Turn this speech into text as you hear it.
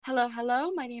Hello,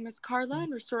 hello. My name is Karla,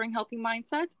 and restoring healthy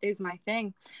mindsets is my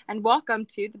thing. And welcome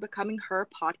to the Becoming Her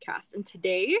podcast. And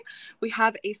today we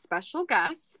have a special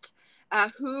guest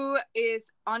who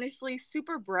is honestly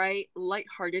super bright,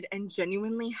 lighthearted, and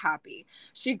genuinely happy.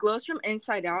 She glows from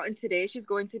inside out, and today she's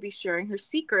going to be sharing her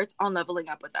secrets on leveling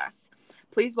up with us.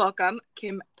 Please welcome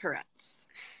Kim Peretz.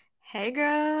 Hey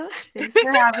girl, thanks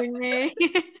for having me.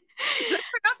 Did I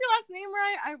pronounce your last name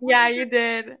right? I Yeah, wasn't sure. you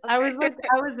did. Okay.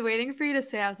 I was waiting for you to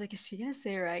say it. I was like, is she gonna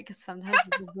say it right? Because sometimes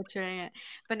people butchering it.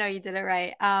 But no, you did it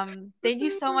right. Thank you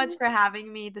so much for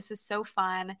having me. This is so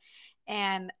fun.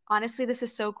 And honestly, this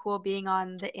is so cool being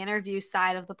on the interview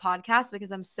side of the podcast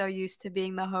because I'm so used to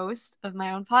being the host of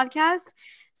my own podcast.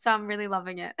 So I'm really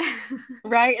loving it.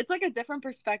 Right? It's like a different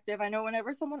perspective. I know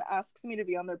whenever someone asks me to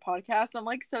be on their podcast, I'm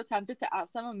like so tempted to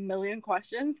ask them a million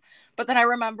questions, but then I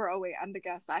remember, oh wait, I'm the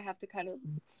guest. I have to kind of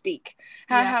speak.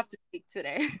 I Yeah. have to speak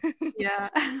today. Yeah.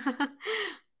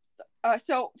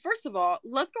 So first of all,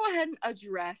 let's go ahead and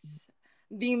address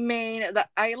the main that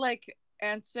I like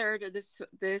answered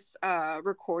this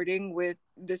recording with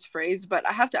this phrase, but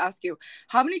I have to ask you,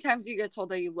 how many times do you get told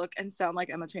that you look and sound like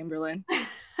Emma Chamberlain?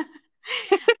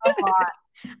 A lot.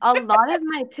 A lot of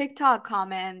my TikTok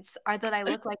comments are that I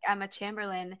look like Emma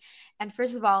Chamberlain. And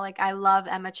first of all, like I love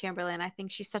Emma Chamberlain. I think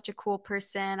she's such a cool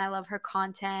person. I love her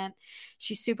content.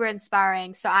 She's super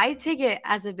inspiring. So I take it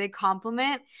as a big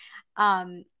compliment.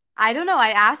 Um, I don't know. I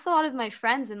asked a lot of my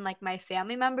friends and like my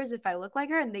family members if I look like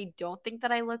her, and they don't think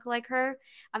that I look like her.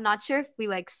 I'm not sure if we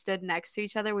like stood next to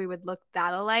each other, we would look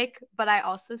that alike, but I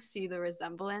also see the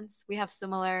resemblance. We have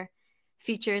similar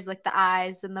features like the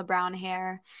eyes and the brown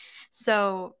hair.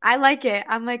 So I like it.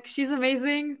 I'm like, she's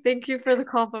amazing. Thank you for the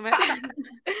compliment.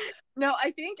 No, I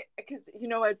think because you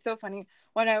know it's so funny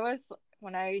when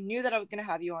I knew that I was gonna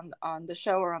have you on the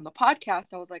show or on the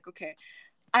podcast, I was like, okay,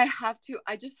 I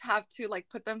just have to like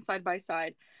put them side by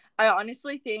side. I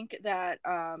honestly think that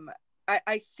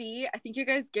I think you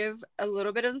guys give a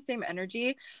little bit of the same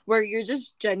energy where you're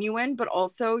just genuine, but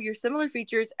also your similar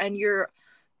features and your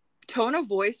tone of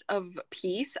voice of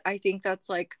peace. I think that's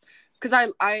like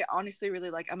because I honestly really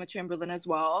like Emma Chamberlain as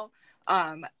well.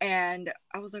 And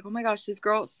I was like, oh my gosh, this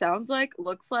girl sounds like,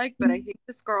 looks like, but I think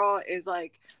this girl is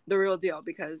like the real deal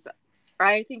because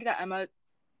I think that Emma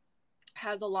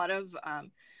has a lot of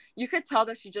you could tell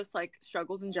that she just like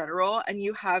struggles in general, and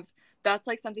you have that's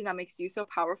like something that makes you so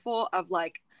powerful of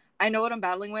like, I know what I'm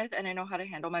battling with and I know how to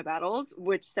handle my battles,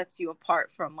 which sets you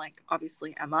apart from like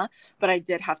obviously Emma. But I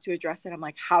did have to address it. I'm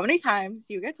like, how many times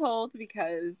do you get told?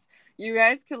 Because you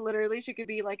guys could literally, she could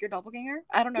be like your doppelganger.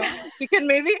 I don't know. She can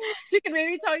maybe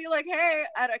tell you like, hey,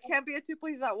 I can't be at two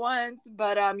places at once,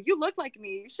 but you look like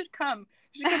me. You should come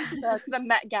to the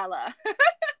Met Gala.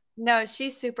 No,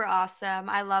 she's super awesome.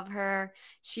 I love her.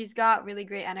 She's got really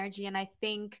great energy, and I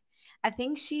think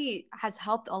she has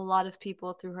helped a lot of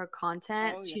people through her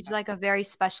content. Oh She's yeah. like a very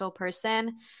special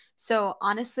person. So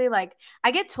honestly, like I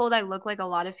get told I look like a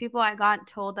lot of people. I got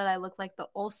told that I look like the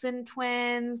Olsen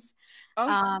twins. Oh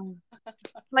Um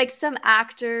like some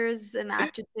actors and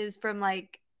actresses from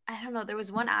like I don't know, there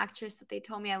was one actress that they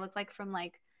told me I look like from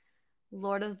like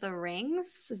Lord of the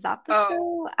Rings. Is that the oh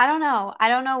show? I don't know. I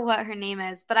don't know what her name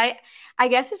is, but I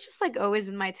guess it's just like always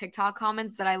in my TikTok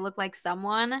comments that I look like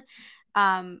someone.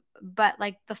 But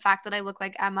like the fact that I look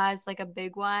like Emma is like a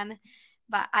big one.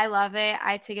 But I love it.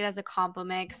 I take it as a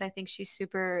compliment because I think she's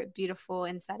super beautiful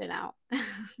inside and out.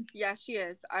 yeah, she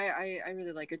is. I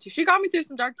really like her too. She got me through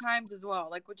some dark times as well.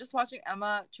 Like we're just watching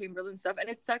Emma Chamberlain stuff, and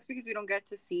it sucks because we don't get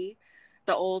to see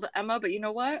the old Emma. But you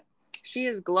know what? She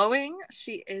is glowing.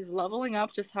 She is leveling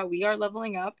up, just how we are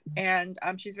leveling up, and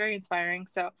she's very inspiring.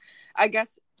 So, I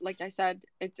guess, like I said,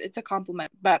 it's a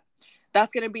compliment. But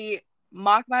that's gonna be,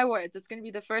 mark my words, it's gonna be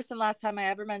the first and last time I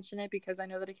ever mention it because I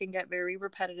know that it can get very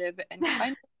repetitive and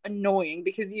kind of annoying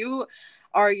because you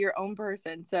are your own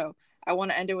person. So I want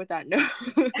to end it with that note.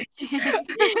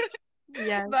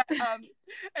 Yes. But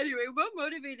anyway, what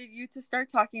motivated you to start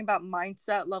talking about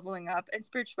mindset, leveling up, and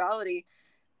spirituality?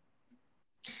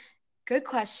 Good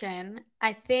question.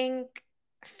 I think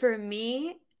for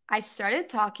me, I started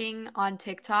talking on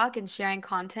TikTok and sharing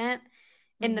content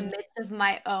in the Mm-hmm. midst of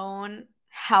my own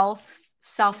health,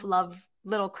 self-love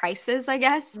little crisis, I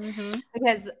guess. Mm-hmm.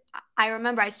 Because I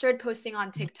remember I started posting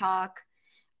on TikTok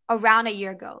around a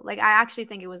year ago. Like I actually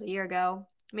think it was a year ago,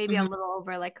 maybe a Mm-hmm. little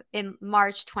over like in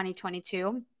March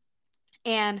 2022.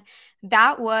 And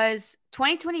that was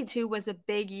 2022 was a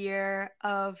big year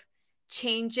of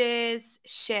changes,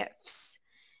 shifts,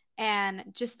 and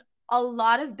just a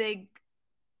lot of big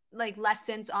like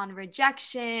lessons on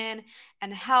rejection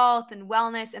and health and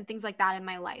wellness and things like that in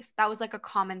my life. That was like a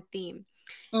common theme.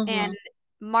 And Mm-hmm.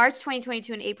 March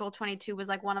 2022 and April 22 was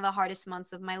like one of the hardest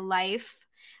months of my life.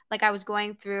 Like I was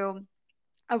going through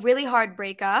a really hard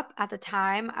breakup at the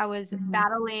time. I was Mhm.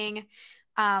 battling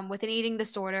with an eating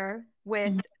disorder,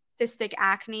 with Mhm. cystic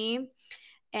acne,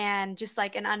 and just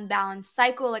like an unbalanced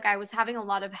cycle. Like I was having a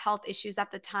lot of health issues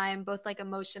at the time, both like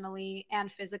emotionally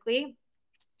and physically.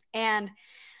 And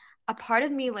a part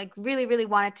of me like really, really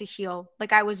wanted to heal.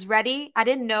 Like I was ready. I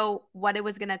didn't know what it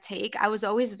was going to take. I was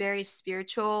always very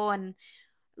spiritual and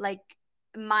like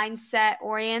mindset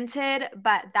oriented,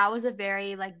 but that was a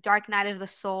very like dark night of the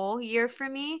soul year for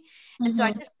me. And so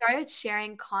I Mhm. just started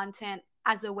sharing content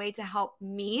as a way to help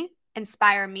me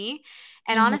inspire me.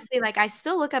 And Mhm. honestly, like I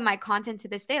still look at my content to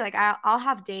this day. Like I'll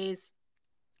have days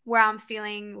where I'm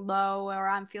feeling low or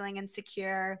I'm feeling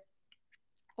insecure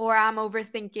or I'm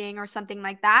overthinking or something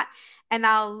like that. And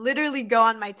I'll literally go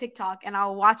on my TikTok and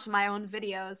I'll watch my own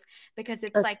videos because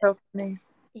it's That's like, so funny.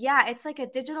 yeah, it's like a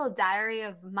digital diary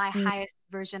of my Mm. highest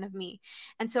version of me.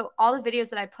 And so all the videos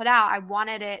that I put out, I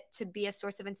wanted it to be a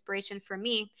source of inspiration for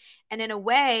me. And in a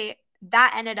way,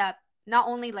 that ended up not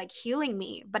only like healing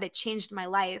me, but it changed my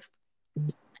life.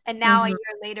 And now a Mhm.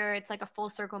 year later, it's like a full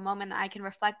circle moment. I can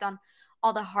reflect on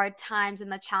all the hard times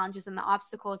and the challenges and the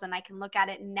obstacles. And I can look at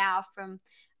it now from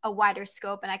a wider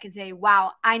scope and I can say,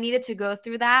 wow, I needed to go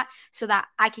through that so that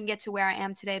I can get to where I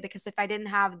am today. Because if I didn't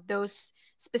have those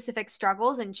specific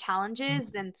struggles and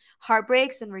challenges and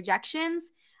heartbreaks and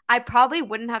rejections, I probably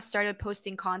wouldn't have started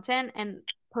posting content. And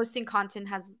posting content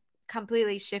has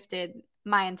completely shifted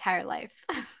my entire life.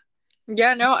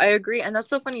 Yeah, no, I agree. And that's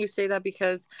so funny you say that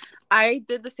because I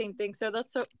did the same thing. So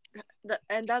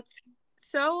and that's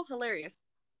so hilarious.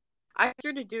 I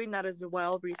started doing that as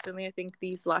well recently. I think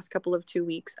these last couple of 2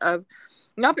 weeks of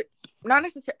not not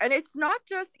necessarily, and it's not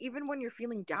just even when you're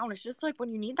feeling down. It's just like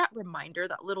when you need that reminder,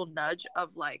 that little nudge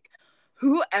of like,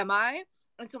 who am I?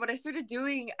 And so what I started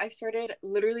doing, I started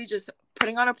literally just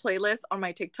putting on a playlist on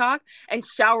my TikTok and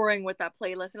showering with that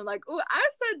playlist. And I'm like, oh, I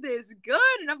said this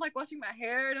good. And I'm like washing my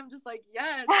hair and I'm just like,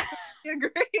 yes, I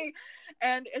agree.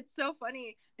 And it's so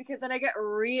funny because then I get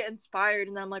re-inspired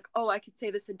and then I'm like, oh, I could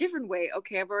say this a different way.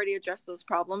 Okay, I've already addressed those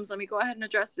problems. Let me go ahead and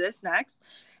address this next.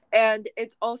 And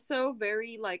it's also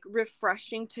very like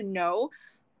refreshing to know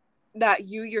that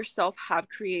you yourself have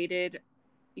created,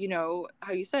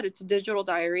 how you said it's a digital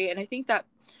diary. And I think that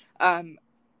um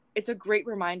it's a great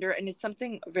reminder and it's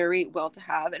something very well to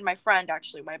have. And my friend,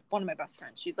 actually, my one of my best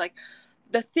friends, she's like,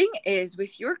 the thing is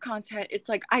with your content, it's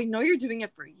like, I know you're doing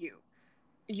it for you.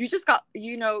 You just got,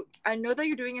 I know that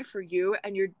you're doing it for you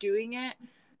and you're doing it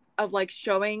of like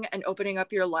showing and opening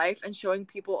up your life and showing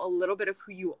people a little bit of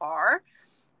who you are.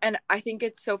 And I think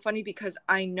it's so funny because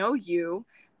I know you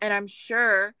and I'm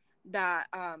sure that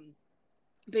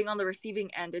being on the receiving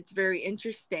end, it's very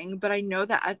interesting, but I know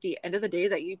that at the end of the day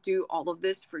that you do all of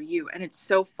this for you. And it's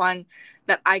so fun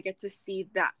that I get to see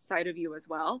that side of you as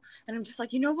well. And I'm just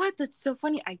like, you know what, that's so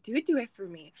funny, I do it for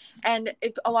me. And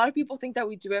a lot of people think that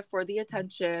we do it for the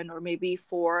attention or maybe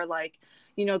for like,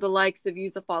 the likes, the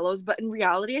views, the follows, but in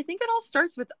reality I think it all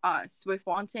starts with us, with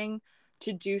wanting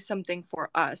to do something for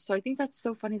us. So I think that's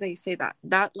so funny that you say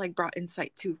that like brought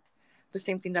insight to the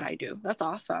same thing that I do. That's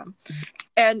awesome.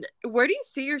 And where do you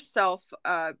see yourself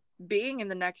being in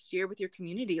the next year with your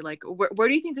community? Like, where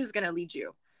do you think this is going to lead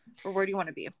you? Or where do you want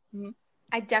to be? Mm-hmm.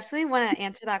 I definitely want to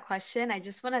answer that question. I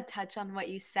just want to touch on what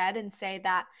you said and say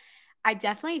that I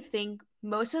definitely think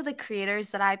most of the creators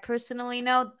that I personally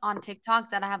know on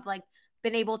TikTok that have like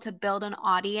been able to build an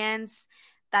audience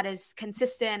that is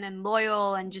consistent and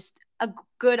loyal and just a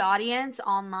good audience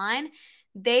online,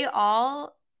 they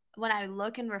all, when I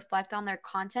look and reflect on their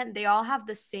content, they all have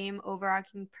the same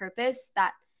overarching purpose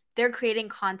that they're creating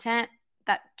content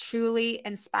that truly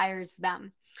inspires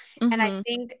them. And I Mm-hmm.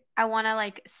 think I want to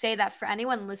like say that for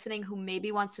anyone listening who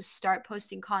maybe wants to start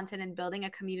posting content and building a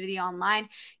community online,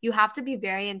 you have to be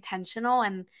very intentional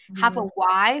and have a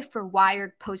why for why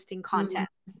you're posting content.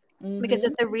 Because Mm-hmm.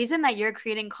 if the reason that you're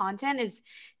creating content is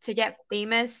to get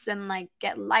famous and like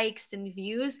get likes and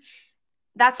views,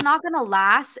 that's not going to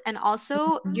last. And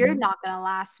also, you're not going to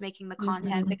last making the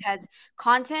content Mm-hmm. because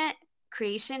content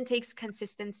creation takes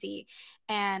consistency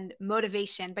and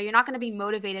motivation, but you're not going to be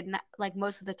motivated like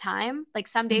most of the time. Like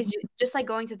some days, you just like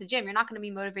going to the gym, you're not going to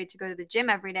be motivated to go to the gym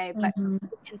every day, but Mm-hmm.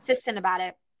 be consistent about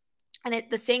it. And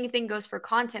the same thing goes for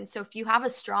content. So if you have a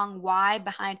strong why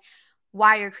behind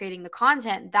why you're creating the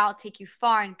content, that'll take you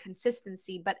far in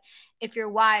consistency. But if your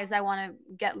why is I want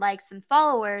to get likes and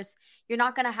followers, you're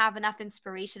not going to have enough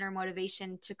inspiration or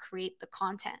motivation to create the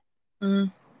content.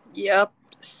 Mm. Yep.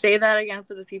 Say that again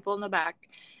for the people in the back.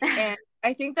 And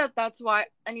I think that that's why,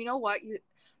 and you know what?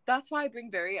 that's why I'm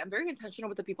very intentional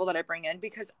with the people that I bring in,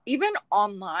 because even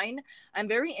online, I'm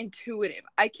very intuitive.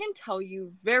 I can tell you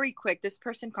very quick, this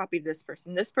person copied this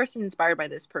person inspired by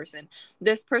this person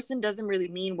doesn't really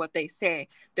mean what they say.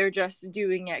 They're just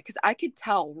doing it, because I could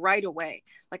tell right away.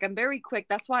 Like, I'm very quick.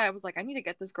 That's why I was like, I need to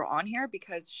get this girl on here,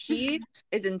 because she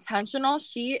is intentional.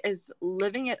 She is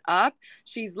living it up.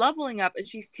 She's leveling up, and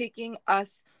she's taking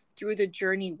us through the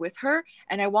journey with her.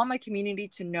 And I want my community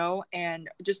to know and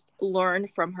just learn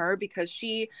from her, because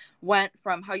she went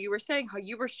from, how you were saying, how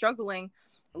you were struggling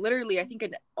literally, I think,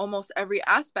 in almost every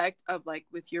aspect of, like,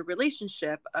 with your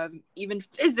relationship, of even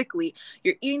physically,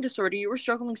 your eating disorder, you were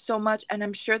struggling so much. And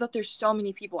I'm sure that there's so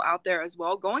many people out there as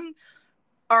well going,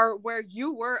 are where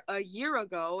you were a year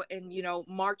ago in,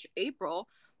 March, April,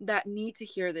 that need to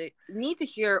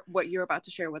hear what you're about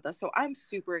to share with us. So I'm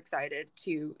super excited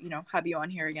to, have you on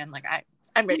here again. Like,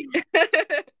 I'm ready.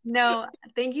 No,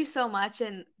 thank you so much.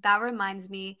 And that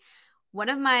reminds me, one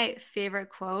of my favorite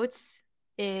quotes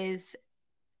is,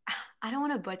 I don't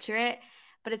want to butcher it,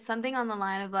 but it's something on the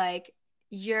line of like,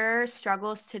 your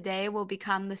struggles today will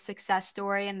become the success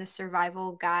story and the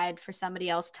survival guide for somebody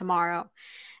else tomorrow.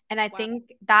 And I Wow.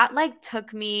 think that like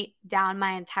took me down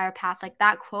my entire path. Like,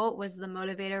 that quote was the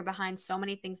motivator behind so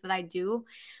many things that I do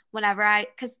whenever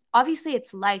because obviously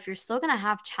it's life. You're still going to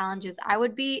have challenges. I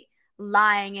would be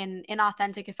lying and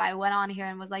inauthentic if I went on here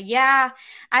and was like, yeah,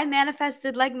 I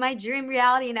manifested like my dream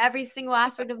reality and every single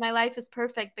aspect of my life is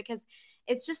perfect, because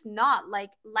it's just not.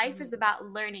 Like, life is about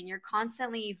learning. You're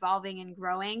constantly evolving and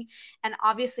growing. And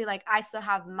obviously, like, I still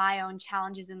have my own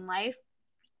challenges in life,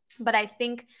 but I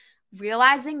think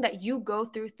realizing that you go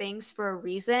through things for a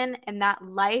reason and that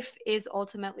life is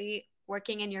ultimately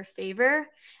working in your favor,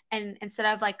 and instead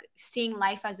of like seeing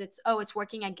life as it's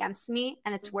working against me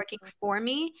and it's working for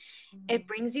me, it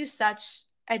brings you such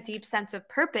a deep sense of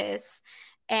purpose.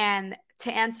 And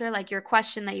to answer like your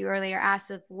question that you earlier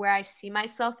asked of where I see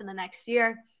myself in the next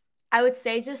year, I would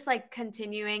say just like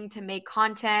continuing to make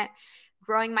content,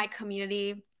 growing my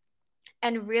community,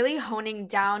 and really honing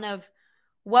down of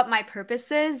what my purpose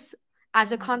is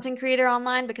as a content creator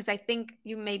online. Because I think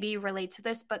you maybe relate to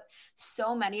this, but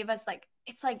so many of us, like,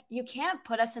 it's like you can't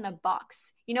put us in a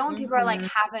box. When people are like,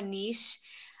 have a niche,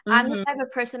 I'm the type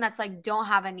of person that's like, don't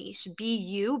have a niche. Be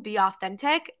you, be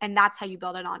authentic, and that's how you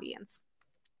build an audience.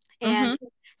 And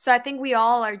so I think we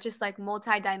all are just like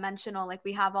multi-dimensional. Like,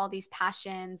 we have all these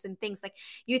passions and things. Like,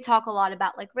 you talk a lot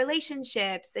about like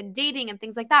relationships and dating and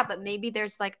things like that, but maybe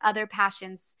there's like other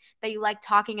passions that you like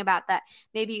talking about that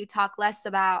maybe you talk less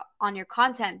about on your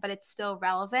content, but it's still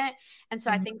relevant. And so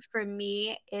I think for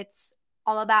me, it's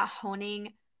all about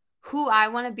honing who I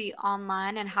want to be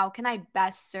online and how can I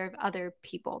best serve other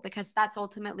people, because that's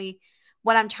ultimately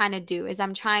what I'm trying to do. Is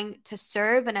I'm trying to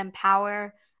serve and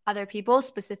empower other people,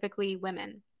 specifically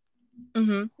women.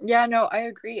 Yeah, no, I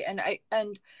agree. And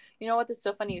you know what, it's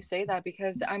so funny you say that,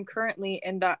 because I'm currently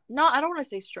in that, no, I don't want to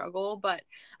say struggle, but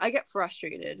I get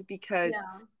frustrated because,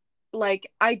 Yeah. like,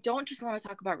 I don't just want to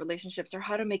talk about relationships or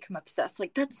how to make him obsessed.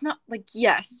 Like, that's not, like,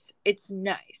 yes, it's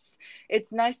nice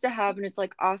to have, and it's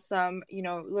like awesome,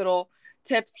 little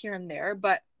tips here and there,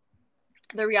 but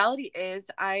the reality is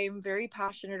I'm very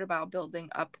passionate about building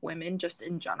up women just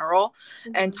in general,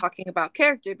 and talking about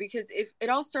character, because if it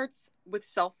all starts with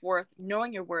self-worth,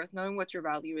 knowing your worth, knowing what your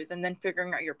value is, and then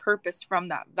figuring out your purpose from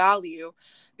that value.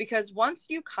 Because once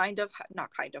you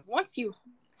once you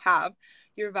have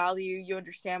your value, you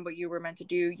understand what you were meant to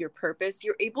do, your purpose,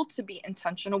 you're able to be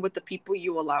intentional with the people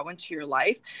you allow into your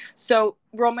life. So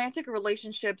romantic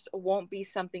relationships won't be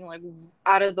something like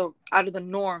out of the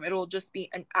norm. It'll just be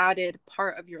an added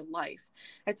part of your life.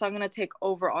 It's not going to take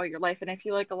over all your life. And I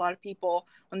feel like a lot of people,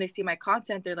 when they see my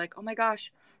content, they're like, oh my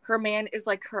gosh, her man is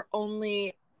like her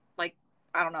only, like,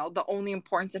 I don't know, the only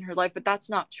importance in her life. But that's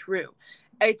not true.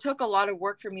 It took a lot of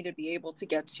work for me to be able to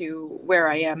get to where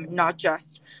I am, not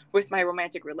just with my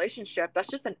romantic relationship. That's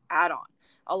just an add-on.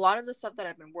 A lot of the stuff that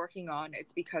I've been working on,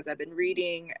 it's because I've been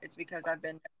reading, it's because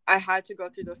I had to go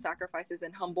through those sacrifices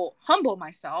and humble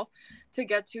myself to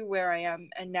get to where I am.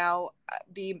 And now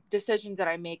the decisions that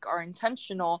I make are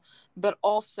intentional, but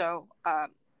also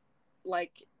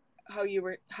like how you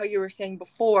were saying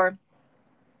before,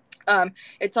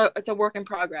 it's a work in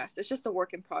progress. It's just a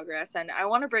work in progress. And I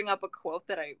want to bring up a quote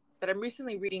that I'm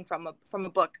recently reading from a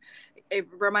book. It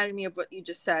reminded me of what you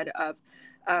just said of,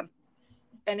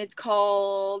 and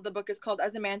the book is called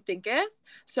As a Man Thinketh.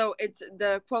 So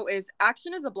the quote is,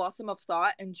 action is a blossom of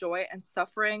thought and joy, and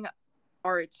suffering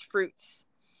are its fruits.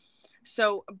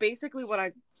 So basically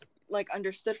like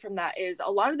understood from that is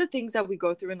a lot of the things that we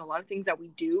go through and a lot of things that we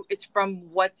do, it's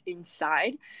from what's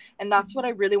inside. And that's what I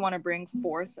really want to bring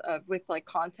forth of with like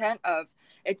content of,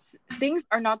 it's things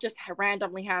are not just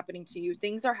randomly happening to you.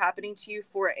 Things are happening to you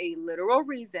for a literal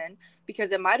reason,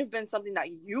 because it might have been something that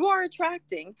you are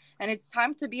attracting, and it's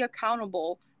time to be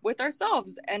accountable with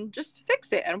ourselves and just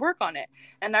fix it and work on it.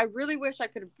 And I really wish I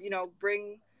could,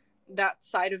 bring that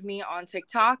side of me on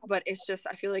TikTok, but it's just,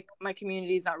 I feel like my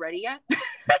community is not ready yet.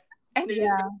 And it is,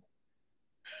 Yeah.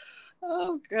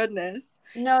 oh goodness.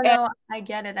 No, And no, I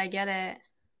get it. I get it.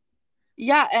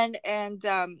 yeah, and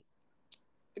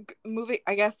moving,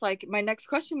 I guess like my next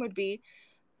question would be,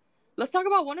 let's talk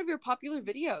about one of your popular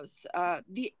videos,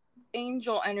 the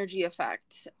angel energy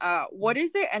effect. What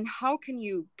is it and how can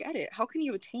you get it? How can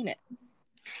you attain it?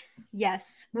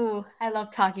 Yes. Ooh, I love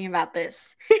talking about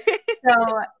this.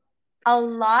 So, a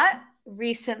lot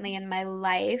recently in my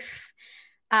life,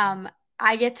 um,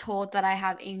 I get told that I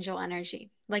have angel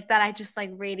energy, like that I just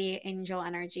like radiate angel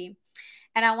energy.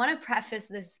 And I want to preface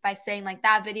this by saying like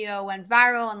that video went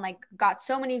viral and like got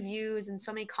so many views and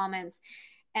so many comments.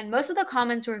 And most of the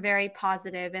comments were very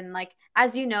positive. And like,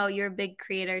 as you know, you're a big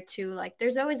creator too. Like,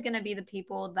 there's always going to be the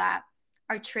people that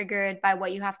are triggered by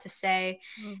what you have to say.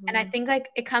 And I Mm-hmm. think like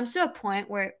it comes to a point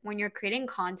where when you're creating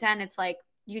content, it's like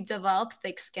you develop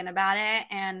thick skin about it.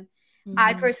 And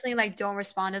I Mm-hmm. personally like don't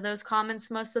respond to those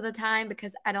comments most of the time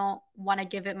because I don't want to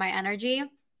give it my energy.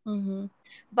 Mm-hmm.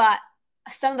 But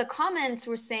some of the comments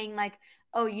were saying like,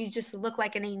 oh, you just look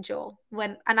like an angel,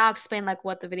 when, and I'll explain like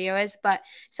what the video is, but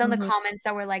some of the Mm-hmm. comments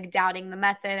that were like doubting the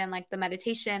method and like the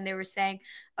meditation, they were saying,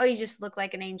 oh, you just look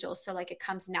like an angel, so like it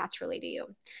comes naturally to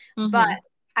you. But Mm-hmm.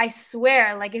 I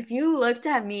swear, like if you looked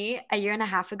at me a year and a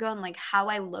half ago and like how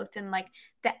I looked and like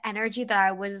the energy that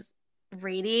I was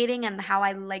radiating and how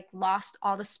I like lost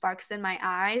all the sparks in my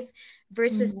eyes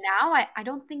versus now, I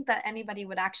don't think that anybody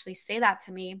would actually say that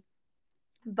to me.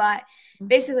 But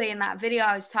basically, in that video,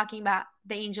 I was talking about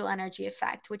the angel energy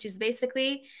effect, which is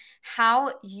basically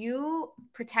how you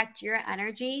protect your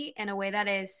energy in a way that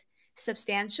is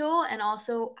substantial, and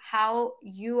also how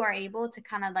you are able to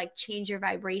kind of like change your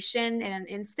vibration in an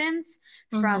instance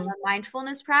from Mm-hmm. a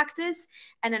mindfulness practice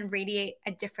and then radiate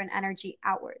a different energy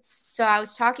outwards. So, I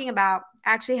was talking about,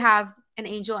 I actually have an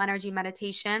angel energy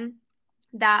meditation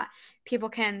that people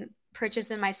can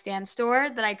purchase in my stand store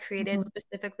that I created Mm-hmm.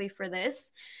 specifically for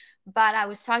this. But I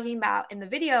was talking about in the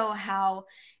video how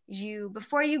you,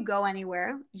 before you go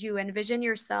anywhere, you envision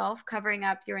yourself covering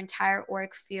up your entire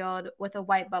auric field with a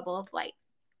white bubble of light.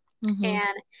 Mm-hmm.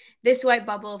 And this white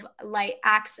bubble of light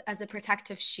acts as a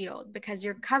protective shield because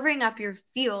you're covering up your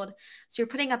field. So you're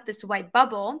putting up this white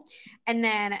bubble. And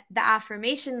then the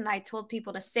affirmation that I told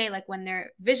people to say, like when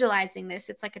they're visualizing this,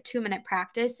 it's like a 2-minute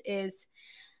practice, is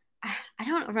I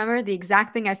don't remember the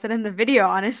exact thing I said in the video,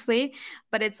 honestly,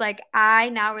 but it's like, I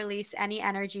now release any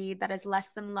energy that is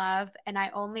less than love, and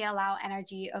I only allow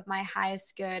energy of my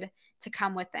highest good to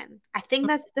come within. I think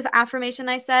that's the affirmation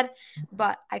I said,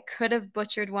 but I could have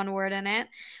butchered one word in it.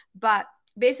 But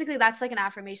basically, that's like an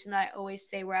affirmation that I always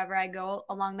say wherever I go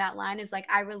along that line, is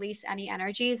like, I release any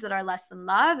energies that are less than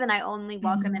love, and I only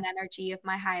welcome Mm-hmm. an energy of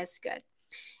my highest good.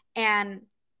 And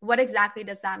what exactly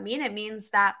does that mean? It means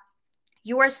that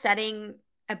you are setting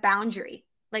a boundary,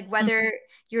 like whether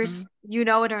you're Mm-hmm. you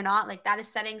know it or not, like that is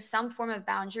setting some form of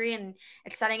boundary, and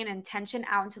it's setting an intention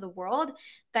out into the world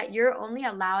that you're only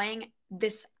allowing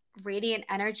this radiant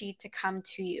energy to come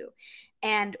to you.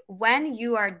 And when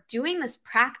you are doing this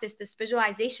practice, this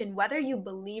visualization, whether you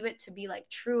believe it to be like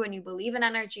true and you believe in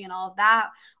energy and all of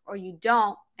that, or you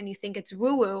don't and you think it's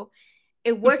woo woo,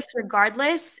 it works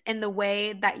regardless in the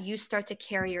way that you start to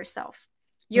carry yourself.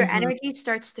 Your Mm-hmm. energy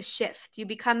starts to shift. You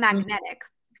become magnetic.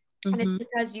 And it's Mm-hmm.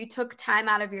 because you took time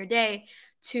out of your day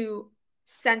to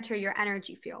center your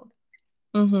energy field.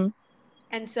 Mm-hmm.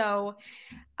 And so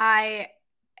I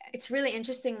it's really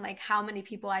interesting like how many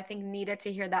people I think needed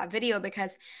to hear that video,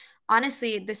 because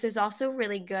honestly, this is also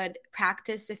really good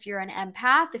practice if you're an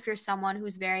empath, if you're someone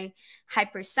who's very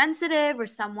hypersensitive or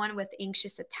someone with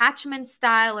anxious attachment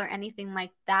style or anything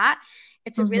like that.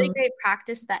 It's a really Mm-hmm. great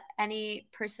practice that any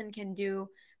person can do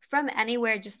from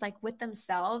anywhere, just like with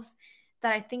themselves,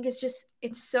 that I think is just,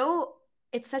 it's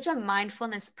such a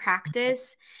mindfulness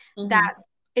practice that Mm-hmm.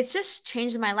 it's just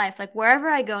changed my life. Like wherever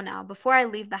I go now, before I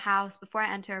leave the house, before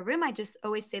I enter a room, I just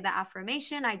always say the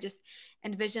affirmation. I just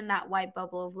envision that white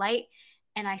bubble of light.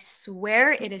 And I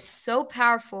swear it is so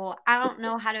powerful. I don't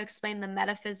know how to explain the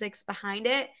metaphysics behind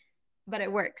it, but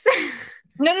it works.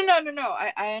 No.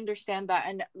 I understand that,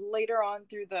 and later on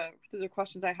through the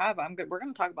questions I have, I'm good. We're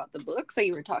going to talk about the books that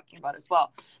you were talking about as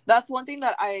well. That's one thing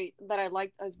that I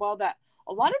liked as well. That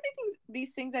a lot of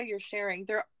these things that you're sharing,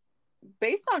 they're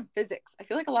based on physics. I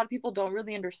feel like a lot of people don't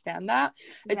really understand that.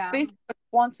 It's Yeah. based on the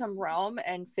quantum realm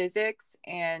and physics,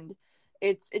 and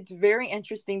it's very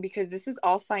interesting because this is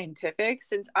all scientific.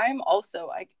 Since I'm also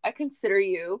I consider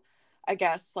you, I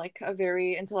guess, like a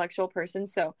very intellectual person.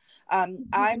 So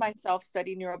I myself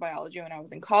studied neurobiology when I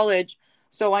was in college.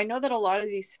 So I know that a lot of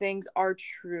these things are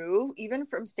true, even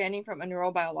from standing from a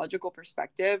neurobiological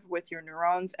perspective with your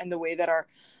neurons and the way that our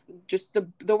just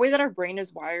the way that our brain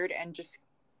is wired and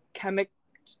chemic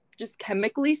just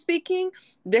chemically speaking,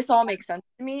 this all makes sense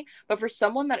to me. But for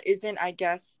someone that isn't, I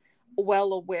guess,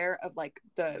 well aware of like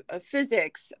the of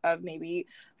physics of maybe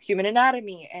human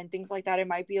anatomy and things like that, it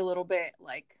might be a little bit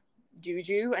like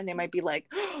juju, and they might be like,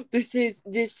 oh, this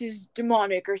is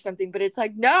demonic or something. But it's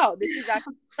like, no, this is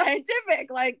actually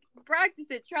scientific. Like, practice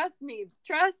it. Trust me.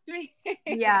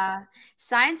 Yeah,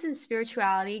 science and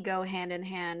spirituality go hand in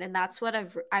hand, and that's what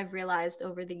I've realized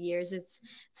over the years. It's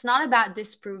not about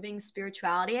disproving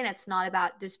spirituality, and it's not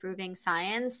about disproving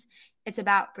science. It's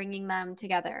about bringing them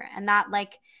together, and that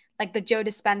like the Joe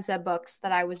Dispenza books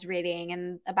that I was reading,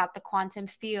 and about the quantum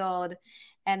field,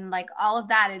 and like all of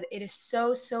that. It is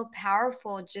so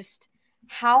powerful. Just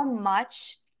how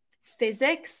much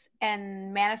physics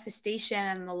and manifestation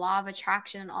and the law of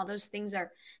attraction and all those things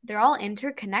are, they're all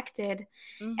interconnected.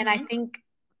 And I Mm-hmm. think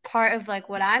part of like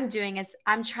what I'm doing is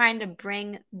I'm trying to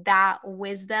bring that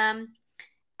wisdom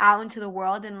out into the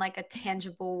world in like a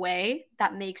tangible way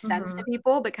that makes sense Mm-hmm. to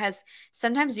people, because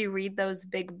sometimes you read those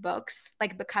big books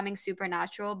like Becoming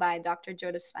Supernatural by Dr.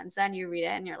 Joe Dispenza, and you read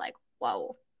it and you're like,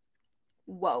 whoa.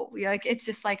 You're like, it's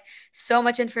just like so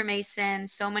much information,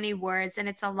 so many words, and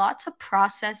it's a lot to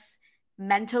process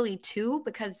mentally too,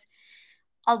 because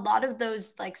a lot of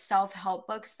those like self-help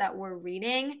books that we're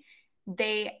reading,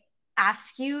 they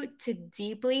ask you to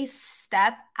deeply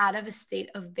step out of a state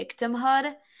of victimhood,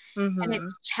 and Mm-hmm.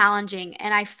 it's challenging.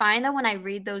 And I find that when I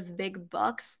read those big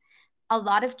books, a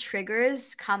lot of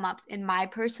triggers come up in my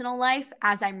personal life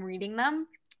as I'm reading them,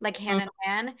 like hand in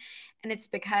hand. And it's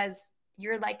because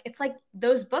you're like, it's like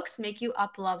those books make you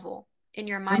up level in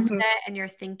your Mm-hmm. mindset and your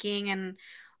thinking and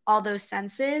all those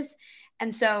senses.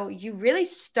 And so you really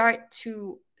start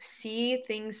to see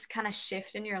things kind of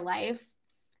shift in your life,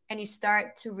 and you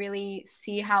start to really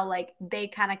see how like they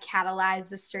kind of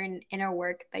catalyze a certain inner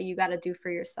work that you got to do for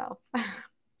yourself.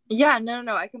 Yeah,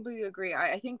 no, I completely agree.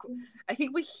 I think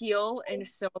we heal in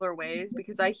similar ways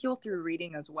because I heal through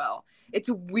reading as well. It's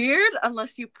weird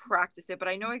unless you practice it, but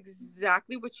I know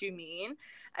exactly what you mean,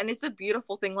 and it's a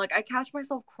beautiful thing. Like, I catch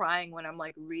myself crying when I'm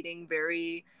like reading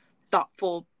very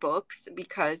thoughtful books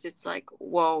because it's like,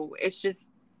 whoa, it's just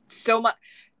so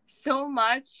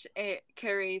much it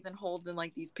carries and holds in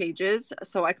like these pages.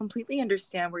 So I completely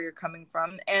understand where you're coming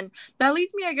from. And that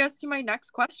leads me, I guess, to my next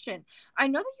question. I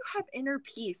know that you have inner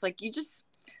peace. Like, you just,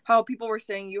 how people were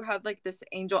saying you have like this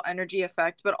angel energy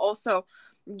effect, but also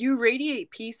you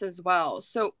radiate peace as well.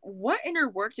 So what inner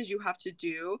work did you have to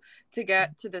do to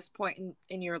get to this point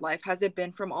in your life? Has it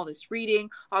been from all this reading,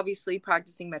 obviously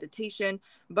practicing meditation,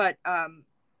 but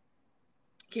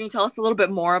can you tell us a little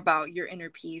bit more about your inner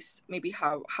peace, maybe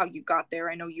how you got there?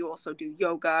 I know you also do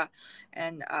yoga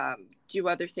and do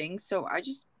other things, so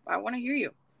I want to hear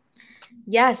you.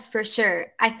 Yes, for sure.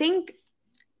 I think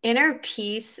inner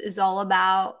peace is all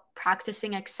about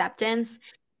practicing acceptance.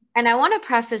 And I want to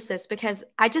preface this because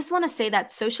I just want to say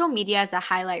that social media is a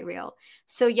highlight reel.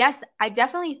 So, yes, I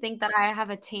definitely think that I have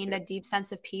attained a deep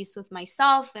sense of peace with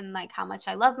myself and like how much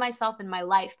I love myself in my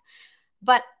life.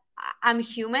 But I'm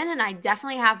human, and I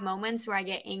definitely have moments where I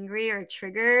get angry or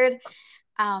triggered,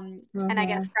 and I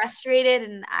get Mm-hmm. frustrated,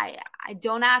 and I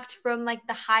don't act from like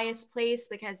the highest place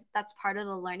because that's part of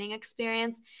the learning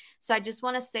experience. So I just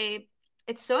want to say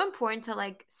it's so important to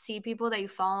like see people that you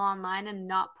follow online and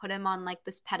not put them on like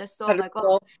this pedestal of like,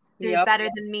 oh, Pedestal. they're Yep. better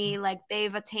than me, like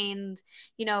they've attained,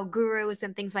 gurus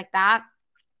and things like that.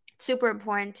 Super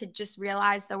important to just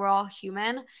realize that we're all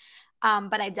human.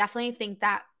 But I definitely think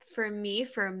that for me,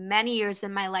 for many years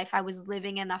in my life, I was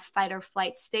living in a fight or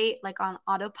flight state, like on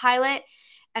autopilot.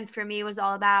 And for me, it was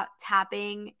all about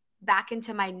tapping back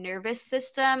into my nervous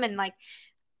system and like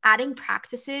adding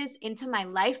practices into my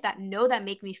life that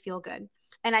make me feel good.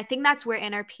 And I think that's where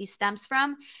inner peace stems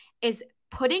from, is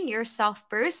putting yourself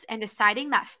first and deciding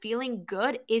that feeling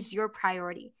good is your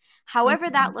priority.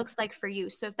 However that looks like for you.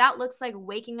 So if that looks like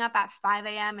waking up at 5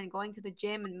 a.m. and going to the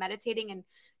gym and meditating and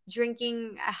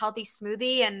drinking a healthy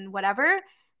smoothie and whatever,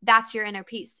 that's your inner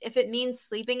peace. If it means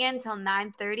sleeping in till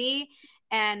 9:30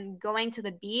 and going to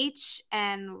the beach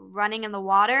and running in the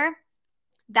water,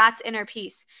 that's inner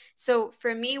peace. So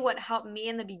for me, what helped me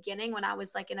in the beginning when I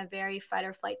was like in a very fight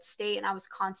or flight state and I was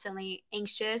constantly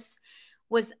anxious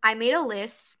was I made a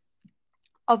list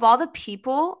of all the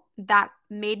people that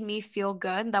made me feel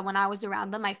good, that when I was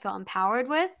around them, I felt empowered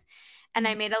with. And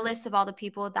I made a list of all the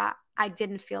people that I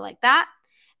didn't feel like that.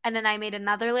 And then I made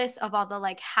another list of all the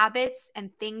like habits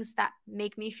and things that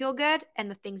make me feel good and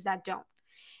the things that don't.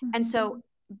 And so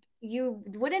you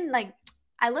wouldn't like,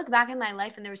 I look back in my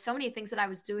life and there were so many things that I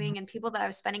was doing and people that I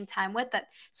was spending time with that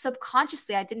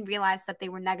subconsciously I didn't realize that they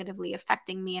were negatively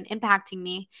affecting me and impacting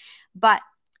me. But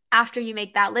after you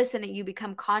make that list and you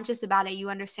become conscious about it,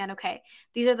 you understand, okay,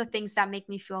 these are the things that make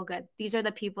me feel good. These are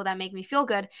the people that make me feel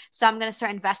good. So I'm going to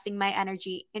start investing my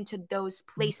energy into those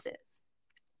places.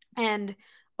 And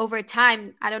over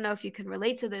time, I don't know if you can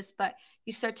relate to this, but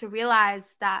you start to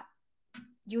realize that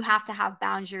you have to have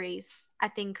boundaries. I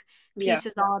think Yeah. peace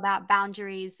is all about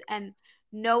boundaries and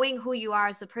knowing who you are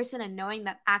as a person and knowing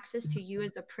that access to you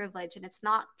is a privilege. And it's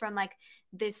not from like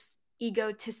this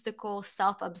egotistical,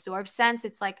 self-absorbed sense.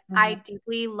 It's like I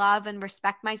deeply love and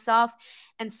respect myself,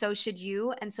 and so should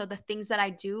you. And so the things that I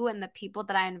do and the people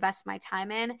that I invest my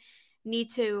time in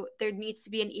there needs to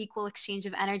be an equal exchange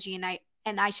of energy,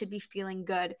 and I should be feeling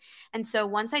good. And so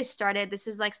once I started, this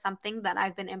is like something that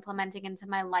I've been implementing into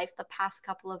my life the past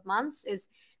couple of months, is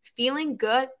feeling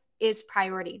good is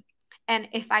priority. And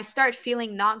if I start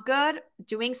feeling not good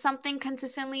doing something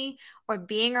consistently or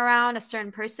being around a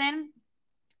certain person,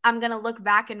 I'm going to look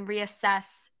back and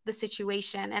reassess the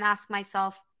situation and ask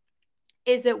myself,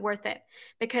 is it worth it?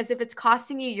 Because if it's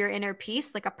costing you your inner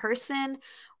peace, like a person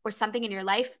or something in your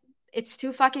life, it's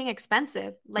too fucking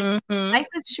expensive. Like Mm-hmm. life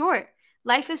is short.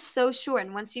 Life is so short.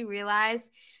 And once you realize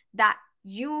that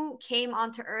you came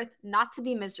onto earth not to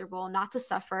be miserable, not to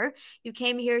suffer, you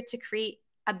came here to create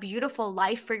a beautiful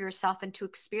life for yourself and to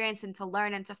experience and to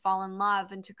learn and to fall in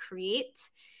love and to create,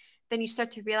 then you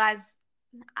start to realize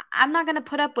I'm not going to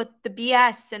put up with the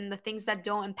BS and the things that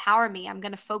don't empower me. I'm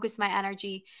going to focus my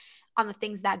energy on the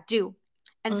things that do.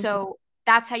 And so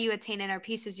that's how you attain inner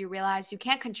peace, is you realize you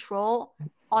can't control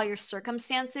all your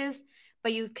circumstances,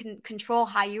 but you can control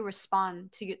how you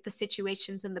respond to the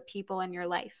situations and the people in your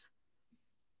life.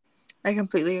 I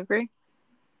completely agree.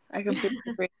 I completely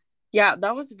agree. Yeah,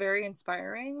 that was very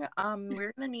inspiring.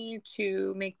 We're gonna need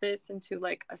to make this into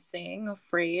like a saying, a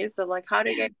phrase of like how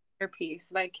to get your peace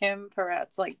by Kim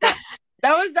Peretz. Like that.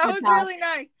 That was really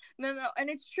nice. No, and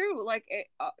it's true. Like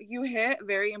you hit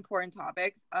very important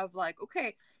topics of like,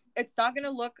 okay, it's not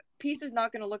gonna look peace is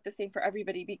not gonna look the same for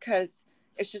everybody because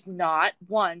it's just not.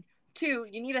 One, two,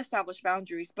 you need to establish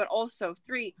boundaries, but also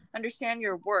three, understand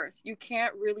your worth. You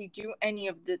can't really do any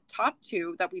of the top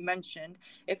two that we mentioned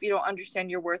if you don't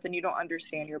understand your worth and you don't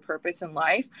understand your purpose in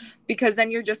life, because then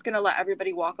you're just gonna let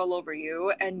everybody walk all over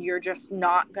you and you're just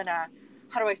not gonna,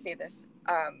 how do I say this,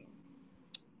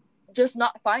 just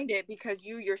not find it because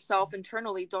you yourself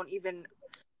internally don't even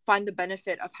find the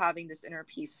benefit of having this inner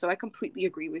peace. So I completely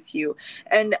agree with you.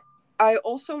 And I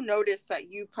also noticed that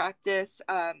you practice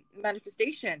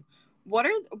manifestation. What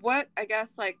I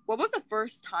guess, like, what was the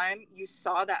first time you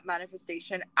saw that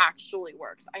manifestation actually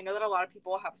works? I know that a lot of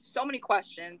people have so many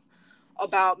questions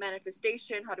about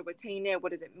manifestation, how to attain it,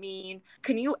 what does it mean?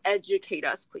 Can you educate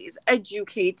us, please?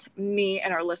 Educate me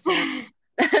and our listeners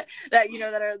that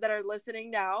that are listening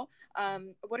now.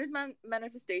 What is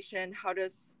manifestation? How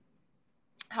does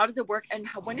it work, and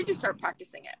when did you start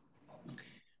practicing it?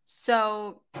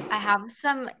 So I have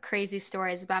some crazy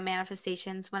stories about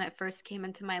manifestations when it first came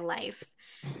into my life.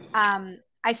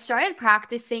 I started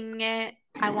practicing it,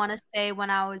 I want to say, when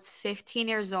I was 15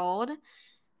 years old.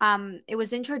 It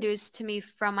was introduced to me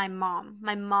from my mom.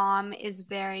 My mom is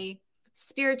very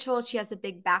spiritual. She has a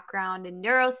big background in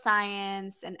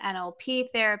neuroscience and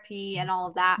NLP therapy and all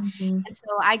of that. Mm-hmm. And so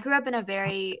I grew up in a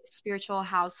very spiritual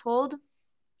household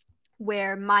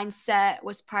where mindset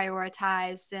was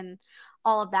prioritized and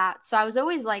all of that. So I was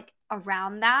always like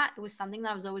around that. It was something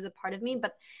that was always a part of me,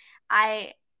 but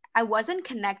I I wasn't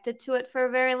connected to it for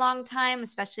a very long time,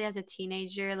 especially as a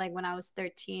teenager, like when I was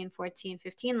 13, 14,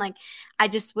 15. Like I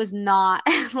just was not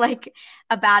like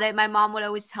about it. My mom would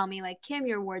always tell me like, "Kim,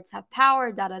 your words have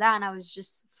power, da da da." And I was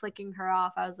just flicking her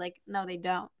off. I was like, "No, they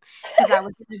don't." Because I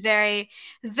was in a very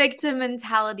victim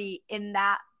mentality in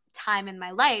that time in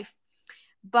my life.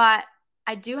 But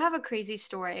I do have a crazy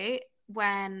story.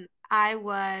 When I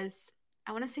was,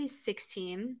 I want to say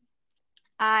 16,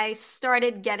 I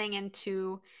started getting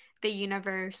into the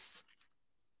universe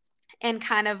and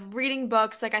kind of reading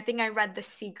books. Like I think I read The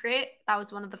Secret. That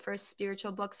was one of the first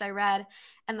spiritual books I read,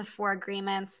 and The Four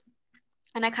Agreements.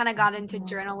 And I kind of got into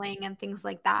journaling and things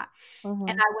like that. And Mm-hmm.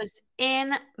 I was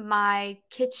in my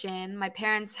kitchen, my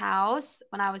parents' house,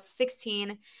 when I was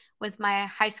 16 with my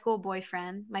high school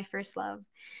boyfriend, my first love.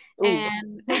 Ooh.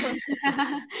 And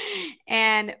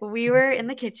and we were in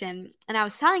the kitchen, and I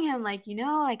was telling him, like,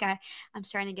 like I'm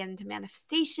starting to get into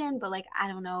manifestation, but like I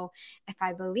don't know if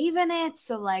I believe in it.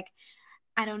 So like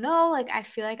I don't know, like I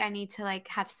feel like I need to like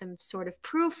have some sort of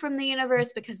proof from the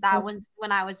universe, because that was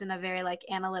when I was in a very like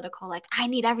analytical, like I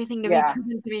need everything to be Yeah.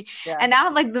 proven to me. Yeah. And now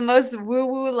I'm like the most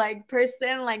woo-woo like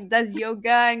person, like does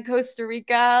yoga in Costa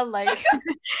Rica, like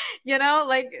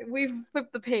like we've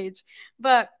flipped the page.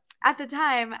 But at the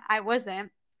time I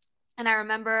wasn't. And I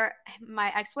remember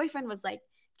my ex-boyfriend was like,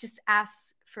 just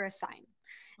ask for a sign.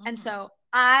 And Mm-hmm. so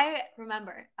I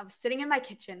remember I was sitting in my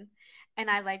kitchen, and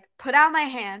I like put out my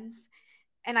hands,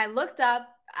 and I looked up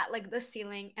at like the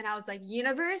ceiling, and I was like,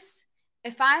 universe,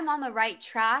 if I'm on the right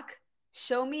track,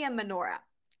 show me a menorah.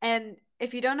 And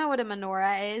if you don't know what a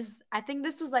menorah is, I think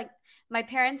this was like, my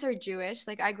parents are Jewish.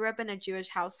 Like I grew up in a Jewish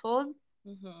household,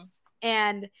 Mm-hmm.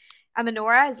 and a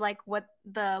menorah is like what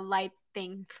the light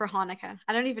thing for Hanukkah.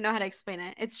 I don't even know how to explain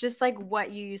it. It's just like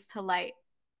what you use to light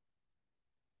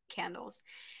candles.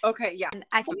 Okay. Yeah. And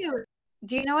I think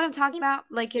do you know what I'm talking about?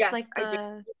 Like it's Yes, like I do.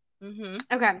 the Mm-hmm.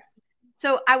 okay.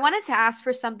 So I wanted to ask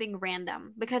for something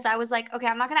random, because I was like, okay,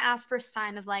 I'm not going to ask for a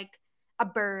sign of like a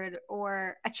bird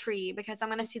or a tree, because I'm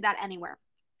going to see that anywhere.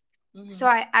 So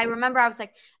Mm-hmm. I remember I was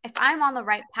like, if I'm on the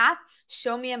right path,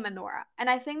 show me a menorah. And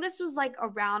I think this was like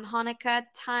around Hanukkah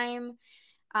time.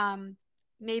 Um,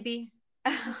 maybe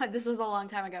this was a long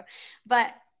time ago.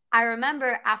 But I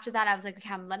remember after that, I was like,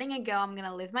 okay, I'm letting it go. I'm going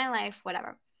to live my life,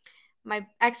 whatever. My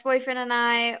ex-boyfriend and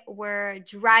I were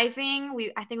driving.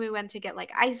 I think we went to get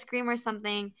like ice cream or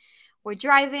something. We're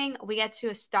driving. We get to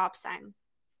a stop sign.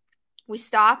 We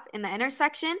stop in the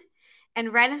intersection,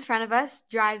 and right in front of us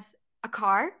drives a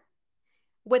car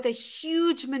with a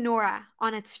huge menorah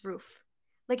on its roof,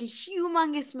 like a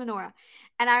humongous menorah.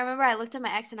 And I remember I looked at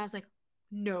my ex and I was like,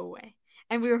 no way.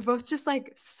 And we were both just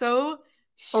like so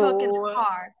shook in the Oh.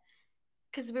 car,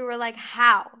 because we were like,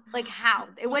 how? Like, how?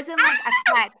 It wasn't like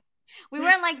a text. We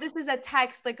weren't like, this is a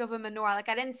text like of a menorah. Like,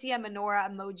 I didn't see a menorah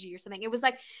emoji or something. It was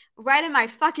like right in my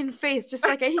fucking face, just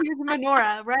like a huge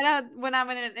menorah right out when I'm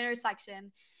in an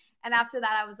intersection. And after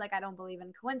that, I was like, I don't believe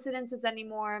in coincidences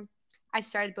anymore. I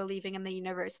started believing in the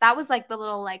universe. That was like the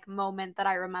little like moment that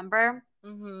I remember.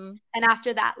 Mm-hmm. And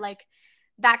after that, like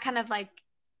that kind of like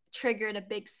triggered a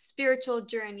big spiritual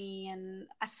journey and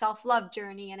a self-love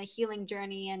journey and a healing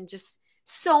journey, and just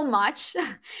so much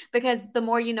because the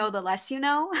more you know, the less you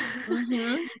know.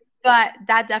 Mm-hmm. But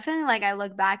that definitely, like, I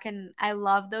look back and I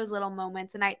love those little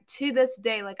moments, and I to this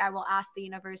day, like, I will ask the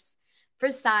universe for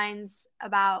signs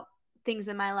about things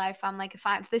in my life. I'm like,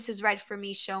 if this is right for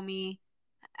me, show me,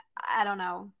 I don't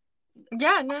know,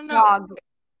 Yeah, no, no. frog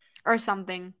or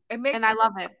something. It makes And I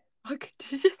love it. okay,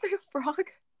 did you just say a frog?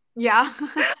 Yeah.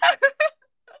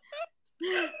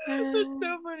 That's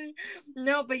so funny.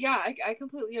 No, but yeah, I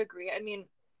completely agree. I mean,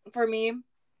 for me,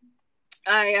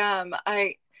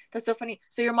 I that's so funny.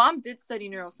 So your mom did study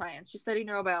neuroscience. She studied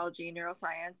neurobiology,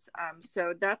 neuroscience.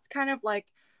 So that's kind of like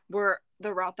where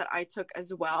the route that I took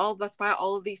as well. That's why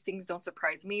all of these things don't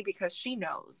surprise me, because she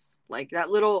knows. Like the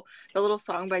little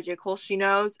song by J. Cole, she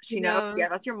knows, You she knows. know. Yeah,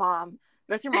 that's your mom.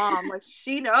 That's your mom. Like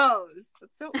she knows.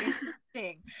 That's so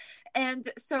interesting. And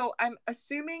so I'm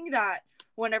assuming that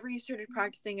whenever you started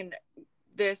practicing in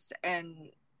this and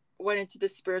went into the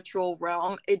spiritual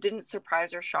realm, it didn't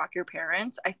surprise or shock your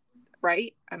parents.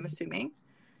 Right? I'm assuming.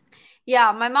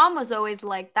 Yeah, my mom was always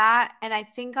like that. And I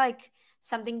think like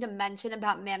something to mention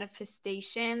about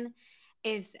manifestation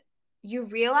is you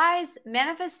realize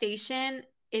manifestation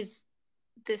is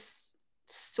this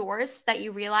source that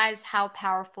you realize how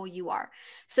powerful you are.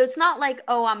 So it's not like,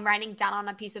 oh, I'm writing down on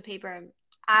a piece of paper,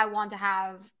 I want to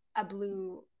have a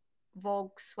blue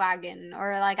Volkswagen,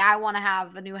 or like I want to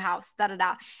have a new house, da da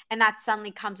da. And that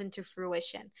suddenly comes into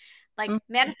fruition. Like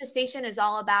manifestation is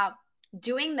all about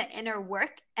doing the inner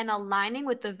work and aligning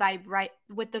with the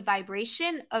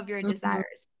vibration of your Mm-hmm.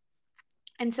 desires.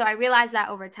 And so I realized that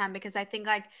over time, because I think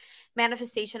like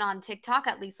manifestation on TikTok,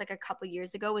 at least like a couple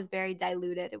years ago, was very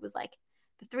diluted. It was like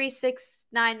the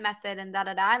 3-6-9 method and da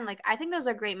da da. And like I think those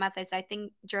are great methods. I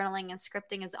think journaling and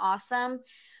scripting is awesome.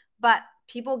 But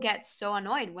people get so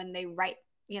annoyed when they write,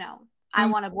 I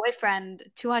want a boyfriend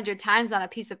 200 times on a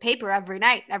piece of paper every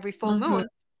night, every full Mm-hmm. moon,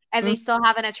 and they still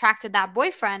haven't attracted that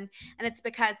boyfriend. And it's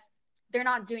because they're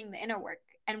not doing the inner work.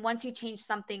 And once you change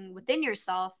something within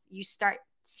yourself, you start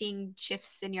seeing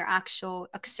shifts in your actual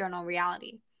external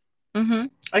reality. Mm-hmm.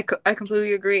 I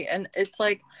completely agree. And it's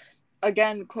like,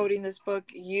 again, quoting this book,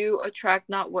 you attract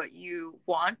not what you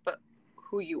want, but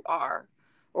who you are,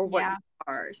 or what you Yeah.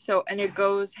 are. So, and it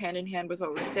goes hand in hand with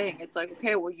what we're saying. It's like,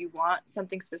 okay, well, you want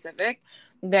something specific,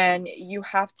 then you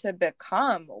have to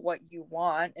become what you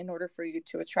want in order for you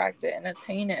to attract it and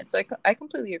attain it. So I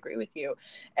completely agree with you.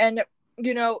 And,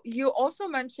 you know, you also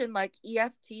mentioned like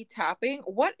EFT tapping.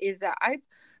 What is that? I've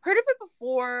heard of it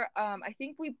before. I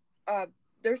think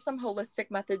there's some holistic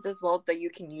methods as well that you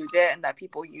can use it, and that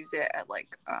people use it at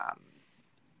like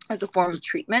as a form of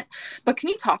treatment. But can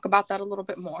you talk about that a little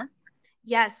bit more?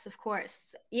 Yes, of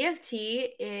course. EFT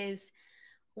is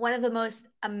one of the most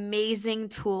amazing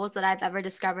tools that I've ever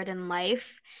discovered in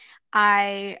life.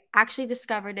 I actually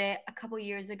discovered it a couple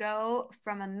years ago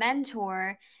from a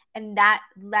mentor, and that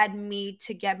led me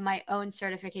to get my own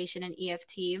certification in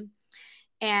EFT.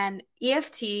 And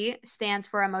EFT stands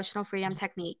for Emotional Freedom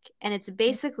Technique, and it's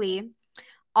basically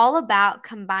all about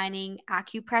combining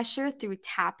acupressure through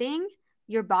tapping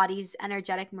your body's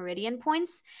energetic meridian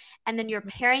points, and then you're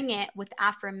pairing it with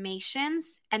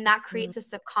affirmations, and that creates a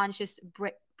subconscious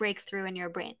breakthrough in your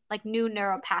brain, like new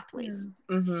neural pathways.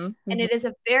 Mm-hmm. And Mm-hmm. it is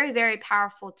a very, very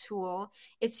powerful tool.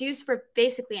 It's used for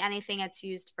basically anything. It's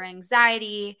used for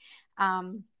anxiety,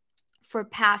 um, for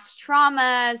past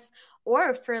traumas,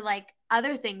 or for like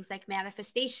other things like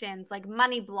manifestations, like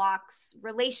money blocks,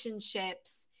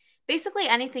 relationships, basically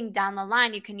anything down the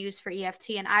line you can use for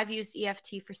EFT. And I've used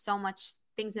EFT for so much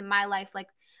things in my life, like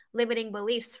limiting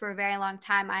beliefs. For a very long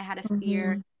time, I had a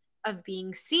fear Mm-hmm. of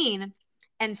being seen.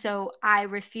 And so I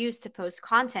refused to post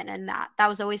content, and that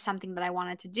was always something that I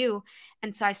wanted to do.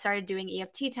 And so I started doing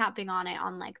EFT tapping on it,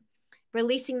 on like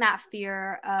releasing that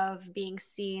fear of being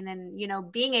seen, and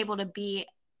being able to be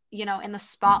in the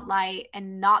spotlight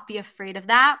and not be afraid of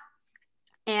that.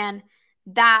 And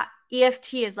that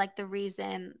EFT is like the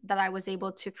reason that I was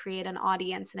able to create an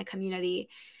audience and a community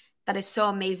that is so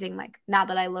amazing, like now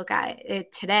that I look at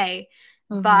it today.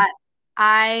 Mm-hmm. But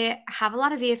I have a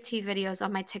lot of EFT videos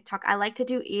on my TikTok. I like to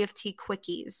do EFT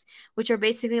quickies, which are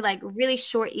basically like really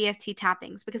short EFT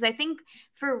tappings, because I think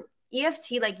for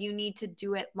EFT, like you need to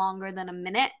do it longer than a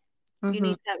minute. You Mm-hmm.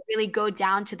 need to really go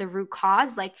down to the root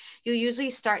cause. Like you usually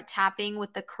start tapping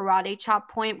with the karate chop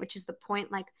point, which is the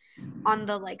point like on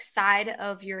the like side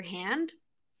of your hand,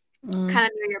 kind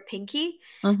of near your pinky.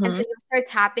 And so Mm-hmm. you'll start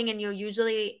tapping, and you'll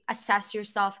usually assess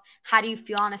yourself. How do you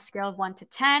feel on a scale of 1 to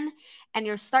 10? And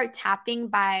you'll start tapping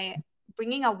by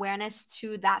bringing awareness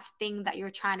to that thing that you're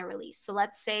trying to release. So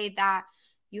let's say that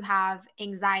you have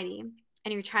anxiety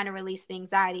and you're trying to release the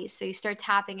anxiety. So you start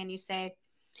tapping and you say,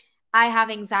 I have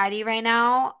anxiety right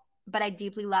now, but I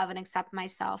deeply love and accept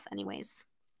myself anyways.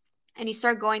 And you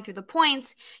start going through the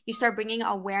points, you start bringing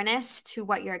awareness to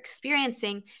what you're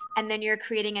experiencing, and then you're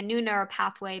creating a new neural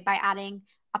pathway by adding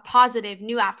a positive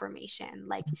new affirmation.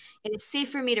 Like, it is safe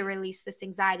for me to release this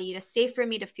anxiety. It is safe for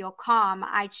me to feel calm.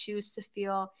 I choose to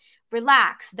feel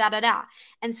relaxed, da da da.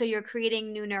 And so you're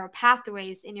creating new neural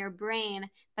pathways in your brain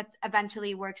that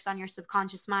eventually works on your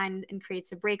subconscious mind and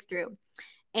creates a breakthrough.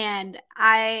 And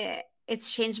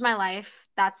it's changed my life.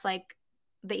 That's like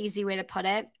the easy way to put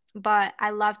it. But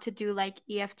I love to do like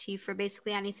EFT for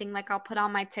basically anything. Like I'll put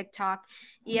on my TikTok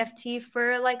EFT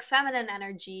for like feminine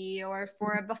energy, or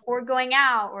for before going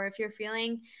out, or if you're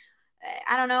feeling,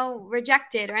 I don't know,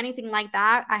 rejected or anything like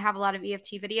that. I have a lot of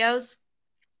EFT videos.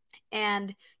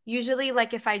 And usually,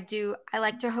 like if I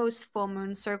like to host full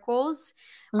moon circles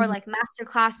or Mm-hmm. like master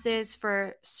classes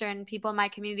for certain people in my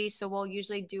community. So we'll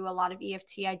usually do a lot of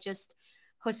EFT. I just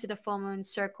hosted a full moon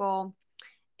circle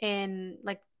in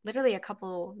like literally a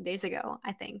couple days ago,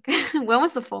 I think. When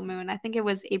was the full moon? I think it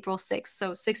was April 6th.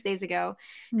 So 6 days ago,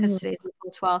 because Mm-hmm. today's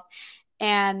April 12th.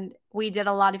 And we did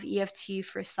a lot of EFT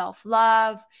for self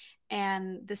love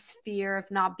and this fear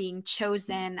of not being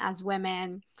chosen as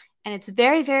women. And it's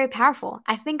very, very powerful.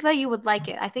 I think that you would like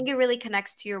it. I think it really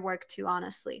connects to your work too,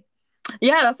 honestly.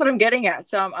 Yeah, that's what I'm getting at.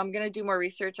 So I'm gonna do more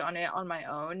research on it on my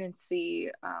own and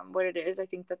see what it is. I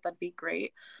think that that'd be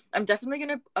great. I'm definitely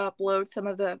gonna upload some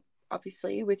of the,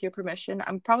 obviously with your permission,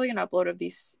 I'm probably gonna upload of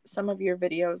these some of your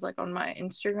videos like on my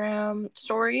Instagram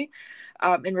story,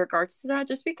 in regards to that,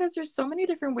 just because there's so many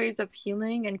different ways of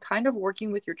healing and kind of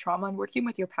working with your trauma and working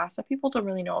with your past that people don't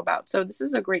really know about. So this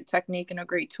is a great technique and a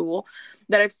great tool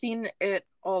that I've seen it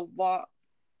a lot,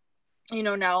 you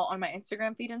know, now on my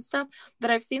Instagram feed and stuff,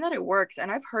 that I've seen that it works. And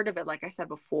I've heard of it, like I said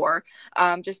before,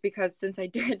 just because since I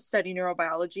did study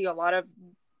neurobiology, a lot of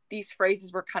these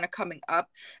phrases were kind of coming up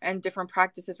and different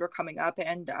practices were coming up.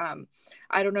 And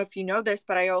I don't know if you know this,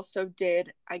 but I also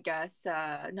did,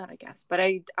 but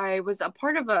I was a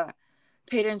part of a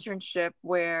paid internship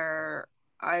where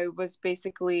I was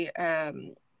basically a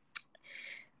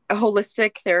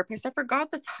holistic therapist. I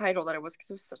forgot the title that it was because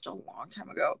it was such a long time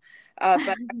ago. But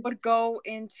I would go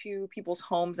into people's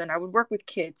homes and I would work with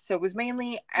kids. So it was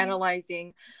mainly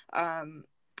analyzing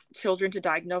children to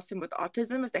diagnose them with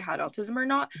autism, if they had autism or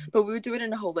not. But we would do it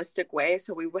in a holistic way.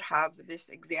 So we would have this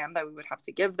exam that we would have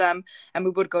to give them, and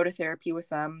we would go to therapy with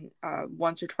them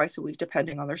once or twice a week,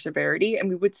 depending on their severity. And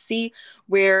we would see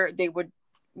where they would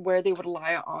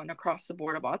lie on across the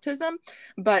board of autism.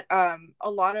 But a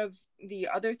lot of the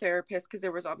other therapists, because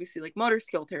there was obviously like motor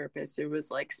skill therapists, there was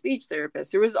like speech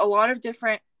therapists, there was a lot of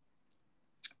different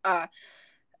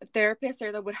therapists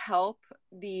there that would help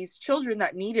these children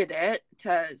that needed it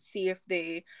to see if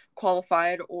they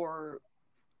qualified or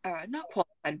not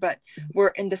qualified, but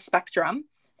were in the spectrum.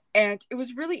 And it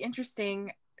was really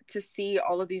interesting to see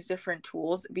all of these different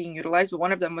tools being utilized, but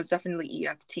one of them was definitely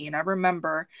EFT. And I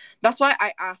remember, that's why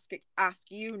I ask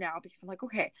you now, because I'm like,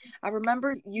 okay, I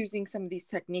remember using some of these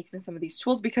techniques and some of these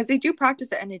tools because they do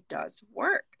practice it and it does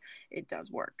work. It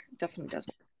does work. It definitely does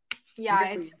work. Yeah,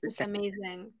 it's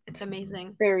amazing. It's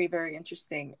amazing. Very, very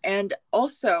interesting. And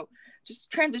also just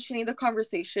transitioning the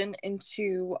conversation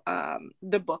into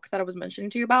the book that I was mentioning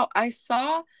to you about, I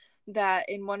saw that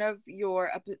in one of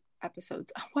your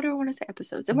episodes, what do I want to say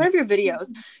episodes? In one of your videos,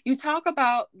 you talk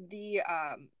about the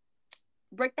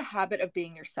break the habit of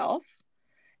being yourself.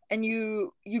 And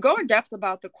you go in depth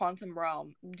about the quantum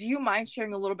realm. Do you mind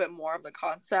sharing a little bit more of the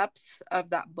concepts of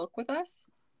that book with us?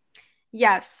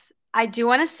 Yes, I do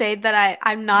want to say that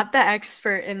I'm not the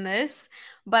expert in this,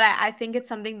 but I think it's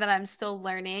something that I'm still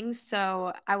learning.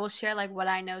 So I will share like what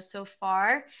I know so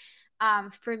far.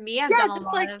 For me, I've done a just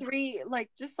lot like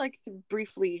of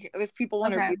briefly, if people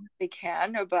want to okay. read it, they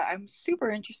can. But I'm super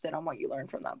interested on what you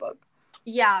learned from that book.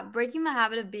 Yeah, Breaking the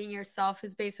Habit of Being Yourself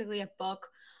is basically a book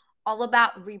all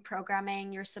about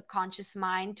reprogramming your subconscious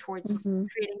mind towards Mm-hmm.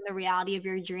 creating the reality of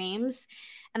your dreams.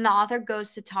 And the author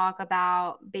goes to talk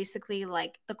about basically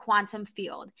like the quantum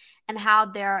field and how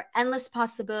there are endless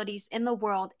possibilities in the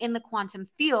world in the quantum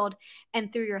field.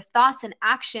 And through your thoughts and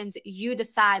actions, you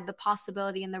decide the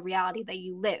possibility and the reality that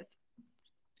you live.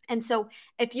 And so,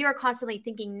 if you are constantly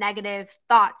thinking negative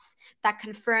thoughts that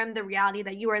confirm the reality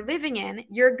that you are living in,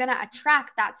 you're going to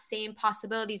attract that same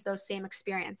possibilities, those same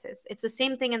experiences. It's the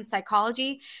same thing in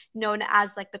psychology, known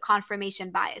as like the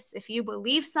confirmation bias. If you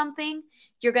believe something,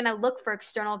 you're going to look for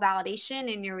external validation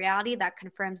in your reality that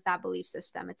confirms that belief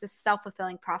system. It's a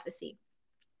self-fulfilling prophecy.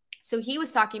 So he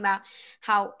was talking about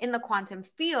how in the quantum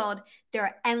field, there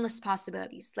are endless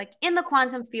possibilities. Like in the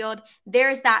quantum field,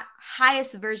 there's that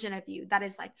highest version of you that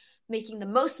is like making the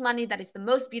most money, that is the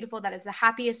most beautiful, that is the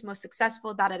happiest, most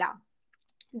successful, da da da.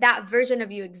 That version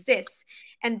of you exists.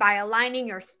 And by aligning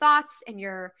your thoughts and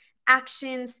your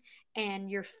actions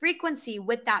and your frequency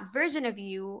with that version of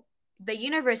you, the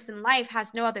universe and life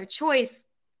has no other choice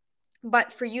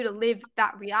but for you to live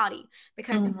that reality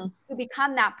because Mm-hmm. you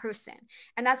become that person.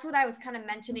 And that's what I was kind of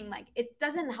mentioning. Like, it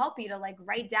doesn't help you to like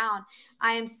write down,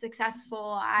 I am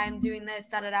successful, I'm doing this,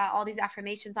 da da da, all these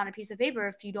affirmations on a piece of paper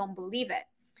if you don't believe it.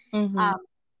 Mm-hmm. Um,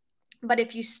 but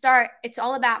if you start, it's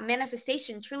all about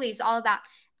manifestation. Truly, it's all about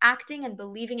acting and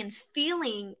believing and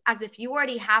feeling as if you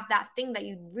already have that thing that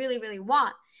you really, really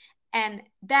want. And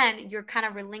then you're kind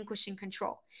of relinquishing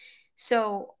control.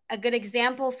 So a good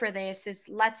example for this is,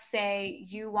 let's say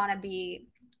you want to be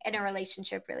in a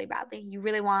relationship really badly. You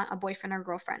really want a boyfriend or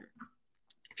girlfriend.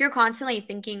 If you're constantly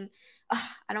thinking, oh,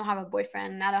 I don't have a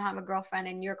boyfriend, I don't have a girlfriend,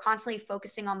 and you're constantly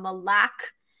focusing on the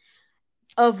lack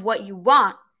of what you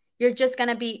want, you're just going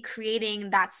to be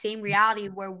creating that same reality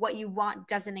where what you want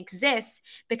doesn't exist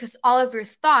because all of your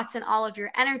thoughts and all of your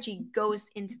energy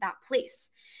goes into that place.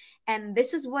 And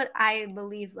this is what I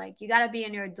believe, like, you got to be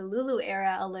in your Delulu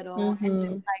era a little and just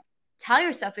Mm-hmm. like tell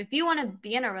yourself, if you want to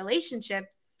be in a relationship,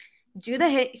 do the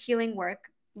healing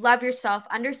work, love yourself,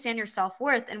 understand your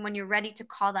self-worth. And when you're ready to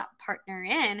call that partner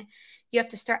in, you have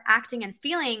to start acting and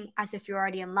feeling as if you're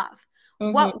already in love.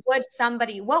 Mm-hmm.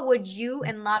 What would you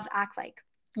in love act like?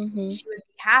 Mm-hmm. She would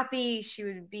be happy, she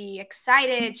would be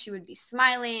excited, she would be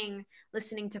smiling,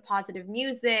 listening to positive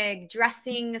music,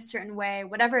 dressing a certain way,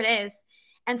 whatever it is,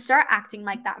 and start acting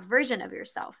like that version of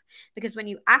yourself. Because when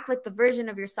you act like the version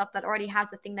of yourself that already has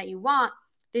the thing that you want,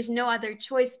 there's no other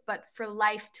choice but for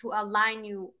life to align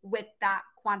you with that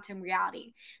quantum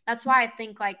reality. That's why I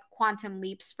think like quantum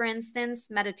leaps, for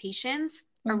instance, meditations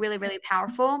are really, really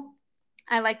powerful.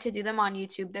 I like to do them on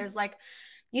YouTube. There's like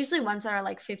usually ones that are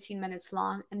like 15 minutes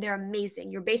long, and they're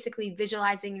amazing. You're basically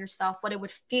visualizing yourself, what it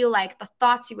would feel like, the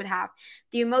thoughts you would have,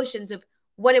 the emotions of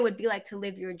what it would be like to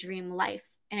live your dream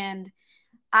life. And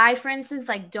I, for instance,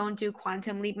 like don't do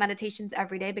quantum leap meditations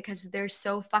every day because they're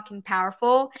so fucking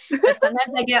powerful that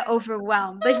sometimes I get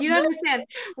overwhelmed. Like you don't understand.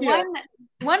 Yeah.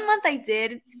 One month I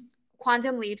did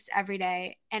quantum leaps every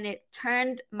day and it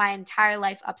turned my entire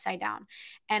life upside down.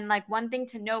 And like one thing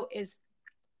to note is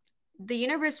the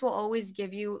universe will always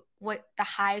give you what the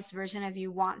highest version of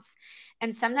you wants.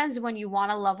 And sometimes when you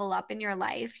want to level up in your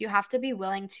life, you have to be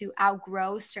willing to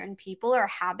outgrow certain people or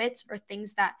habits or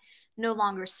things that no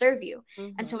longer serve you.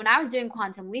 And Mm-hmm. so when I was doing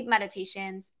quantum leap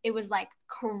meditations, it was like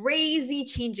crazy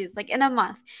changes. Like in a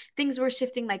month, things were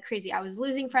shifting like crazy. I was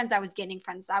losing friends, I was gaining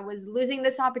friends. I was losing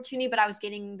this opportunity, but I was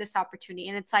getting this opportunity.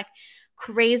 And it's like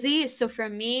crazy. So for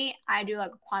me, I do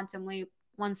like a quantum leap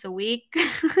once a week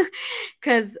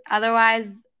because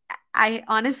otherwise I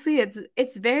honestly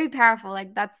it's very powerful.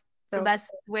 Like that's the So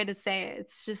best way to say it.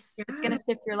 It's just it's yeah. gonna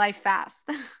shift your life fast.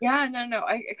 Yeah, no,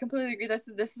 I completely agree. This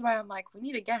is why I'm like, we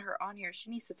need to get her on here. She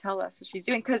needs to tell us what she's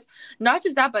doing. Because not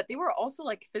just that, but they were also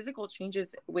like physical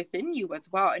changes within you as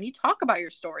well. And you talk about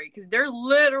your story because they're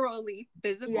literally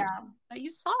physical Yeah. that you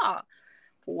saw.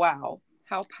 Wow,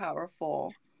 how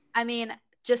powerful. I mean,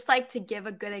 just like to give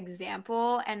a good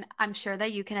example, and I'm sure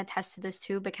that you can attest to this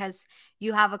too because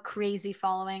you have a crazy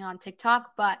following on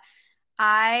TikTok, but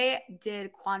I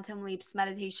did quantum leaps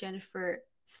meditation for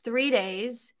 3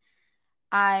 days.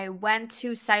 I went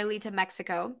to Sayulita,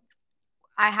 Mexico.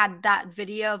 I had that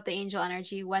video of the angel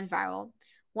energy went viral,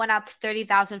 went up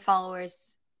 30,000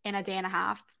 followers in a day and a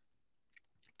half.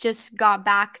 Just got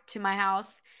back to my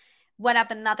house, went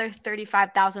up another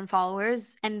 35,000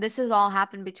 followers. And this has all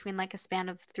happened between like a span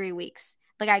of 3 weeks.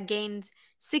 Like I gained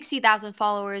 60,000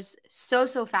 followers so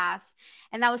fast.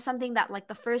 And that was something that like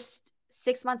the first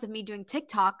 6 months of me doing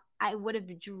TikTok, I would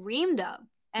have dreamed of.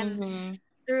 And Mm-hmm.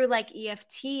 through like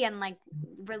EFT and like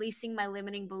releasing my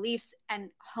limiting beliefs and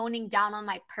honing down on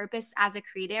my purpose as a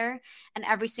creator. And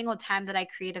every single time that I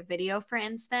create a video, for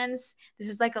instance, this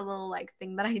is like a little like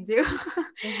thing that I do.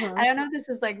 Mm-hmm. I don't know if this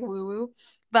is like woo woo,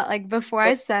 but like before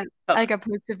I send like a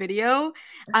post a video,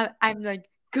 I'm like,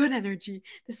 good energy.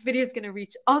 This video is going to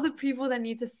reach all the people that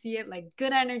need to see it. Like,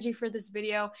 good energy for this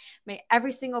video. May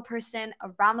every single person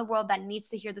around the world that needs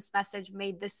to hear this message,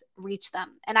 may this reach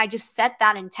them. And I just set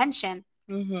that intention.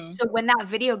 Mm-hmm. So when that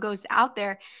video goes out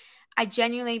there, I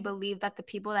genuinely believe that the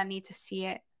people that need to see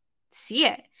it see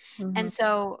it. Mm-hmm. And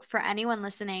so for anyone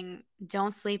listening,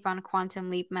 don't sleep on quantum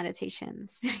leap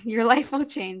meditations. Your life will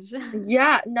change.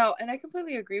 Yeah, no, and I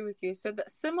completely agree with you. So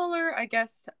similar, I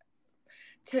guess,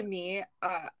 to me,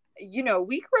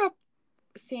 we grew up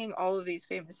seeing all of these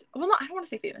famous, well, not, I don't want to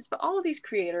say famous, but all of these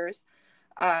creators.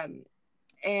 Um,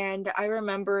 and I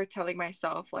remember telling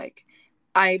myself, like,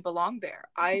 I belong there.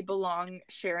 I belong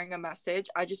sharing a message.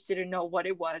 I just didn't know what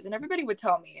it was. And everybody would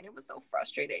tell me, and it was so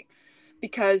frustrating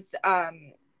because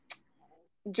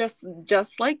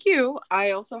just like you,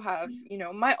 I also have,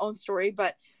 my own story,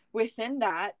 but within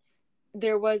that,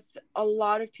 there was a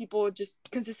lot of people just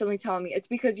consistently telling me it's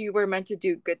because you were meant to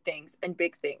do good things and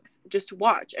big things. Just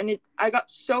watch. And I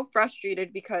got so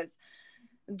frustrated because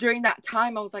during that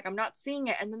time I was like, I'm not seeing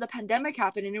it. And then the pandemic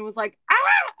happened and it was like,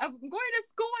 I'm going to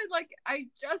school and like I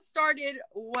just started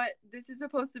what this is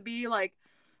supposed to be like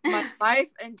my life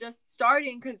and just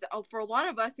starting, because for a lot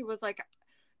of us it was like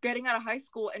getting out of high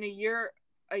school and a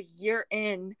year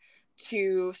in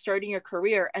to starting your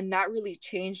career, and that really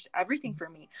changed everything for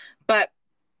me. But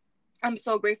I'm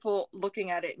so grateful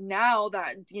looking at it now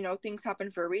that things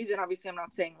happen for a reason. Obviously I'm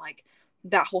not saying like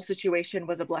that whole situation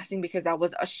was a blessing, because that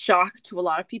was a shock to a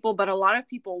lot of people, but a lot of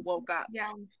people woke up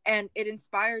Yeah. and it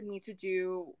inspired me to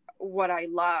do what I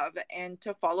love and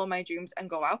to follow my dreams and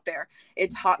go out there.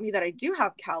 It taught me that I do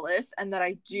have callus and that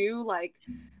I do like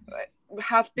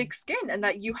have thick skin, and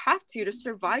that you have to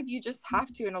survive, you just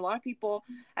have to. And a lot of people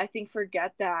I think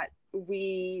forget that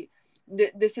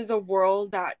this is a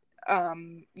world that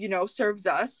serves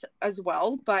us as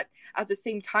well, but at the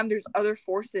same time there's other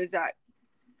forces that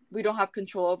we don't have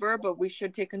control over, but we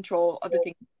should take control of the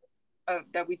things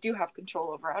that we do have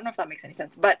control over. I don't know if that makes any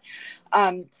sense, but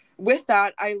with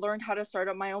that, I learned how to start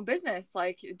up my own business.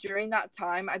 Like during that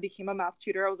time, I became a math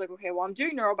tutor. I was like, okay, well, I'm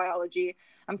doing neurobiology.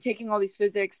 I'm taking all these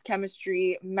physics,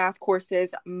 chemistry, math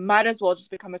courses. Might as well just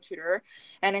become a tutor.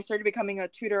 And I started becoming a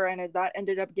tutor, and that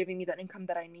ended up giving me that income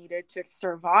that I needed to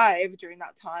survive during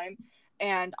that time.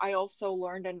 And I also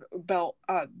learned and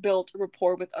built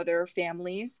rapport with other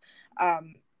families.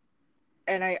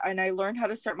 And I learned how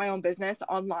to start my own business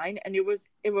online, and it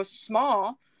was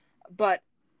small, but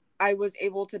I was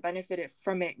able to benefit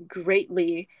from it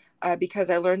greatly, because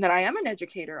I learned that I am an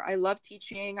educator. I love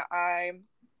teaching.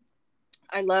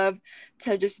 I love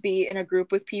to just be in a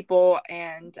group with people,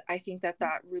 and I think that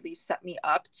that really set me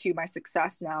up to my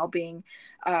success now, being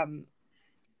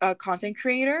a content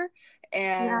creator.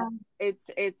 And Yeah.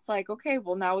 it's like, okay,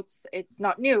 well, now it's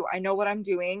not new. I know what I'm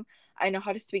doing. I know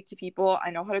how to speak to people.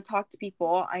 I know how to talk to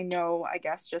people. I know, I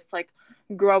guess, just like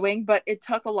growing, but it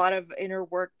took a lot of inner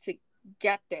work to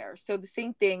get there. So the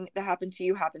same thing that happened to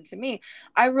you happened to me.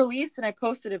 I released and I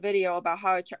posted a video about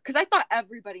how because I thought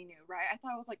everybody knew, right? I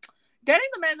thought, I was like, getting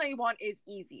the man that you want is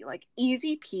easy, like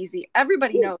easy peasy.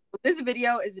 Everybody knows this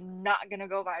video is not gonna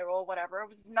go viral, whatever. I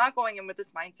was not going in with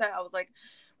this mindset. I was like,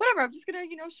 whatever, I'm just gonna,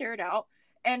 share it out.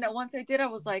 And once I did, I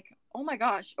was like, oh my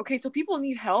gosh, okay, so people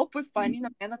need help with finding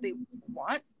the man that they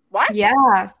want. What?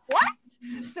 Yeah. What?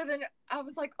 So then I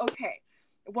was like, okay,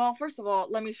 well, first of all,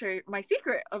 let me share my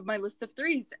secret of my list of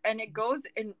threes. And it goes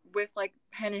in with like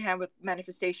hand in hand with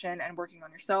manifestation and working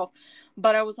on yourself.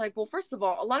 But I was like, well, first of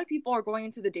all, a lot of people are going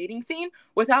into the dating scene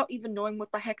without even knowing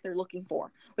what the heck they're looking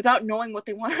for, without knowing what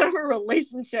they want out of a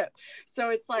relationship. So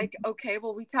it's like, okay,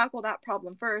 well, we tackle that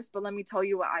problem first, but let me tell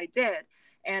you what I did.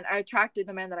 And I attracted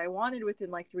the man that I wanted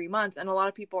within like 3 months. And a lot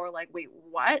of people are like, wait,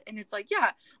 what? And it's like, yeah,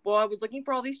 well, I was looking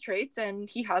for all these traits and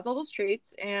he has all those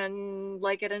traits, and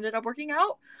like it ended up working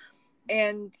out.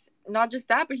 And not just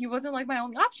that, but he wasn't like my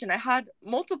only option. I had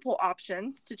multiple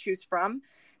options to choose from,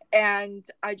 and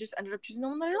I just ended up choosing the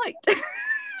one that I liked.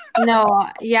 No,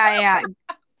 yeah.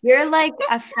 You're like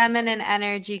a feminine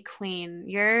energy queen.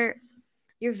 Your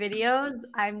videos,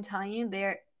 I'm telling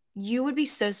you, you would be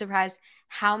so surprised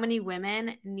how many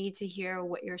women need to hear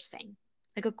what you're saying.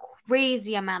 Like a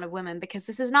crazy amount of women, because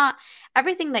this is not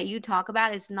everything that you talk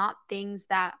about is not things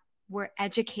that we're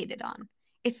educated on.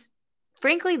 It's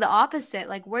frankly the opposite.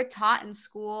 Like we're taught in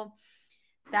school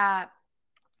that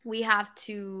we have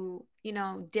to,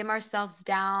 dim ourselves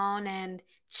down and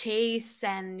chase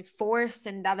and force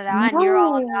and da da da. And you're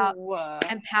all about No.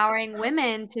 empowering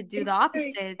women to do the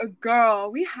It's like, opposite.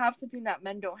 girl, we have something that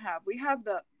men don't have. We have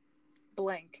the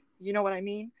blank. You know what I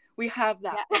mean? We have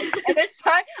that. Yeah. And it's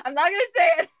time. I'm not going to say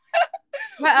it.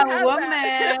 But We a have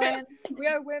that. woman. We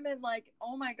are women, like,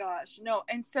 oh my gosh, no.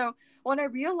 And so when I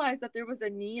realized that there was a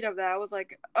need of that, I was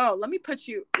like, oh, let me put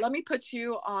you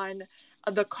on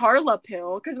the Karla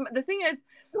pill. Because the thing is,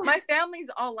 my family's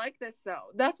all like this, though.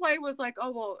 That's why it was like,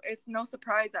 oh, well, it's no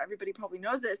surprise that everybody probably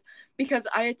knows this, because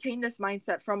I attained this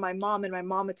mindset from my mom, and my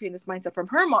mom attained this mindset from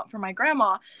her mom, from my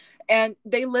grandma, and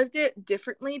they lived it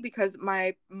differently, because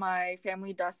my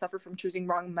family does suffer from choosing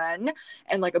wrong men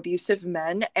and like abusive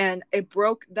men, and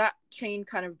that chain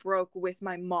kind of broke with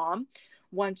my mom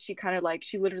once she kind of like,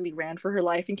 she literally ran for her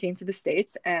life and came to the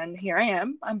States, and here I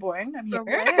am. I'm born. I'm here. From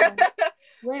where?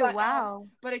 Wait, but wow.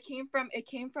 but it came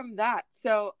from that.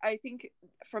 So I think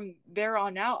from there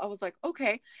on out, I was like,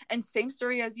 okay. And same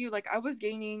story as you. Like I was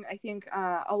gaining, I think,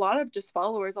 a lot of just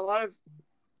followers, a lot of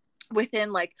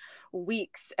within like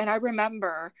weeks. And I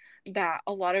remember that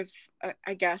a lot of,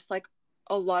 I guess, like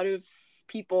a lot of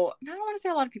people, I don't want to say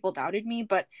a lot of people doubted me,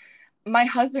 but my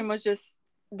husband was just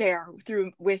there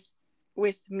through with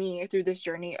me through this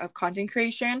journey of content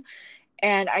creation.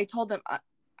 And I told him,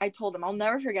 I'll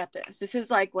never forget this. This is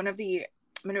like one of the,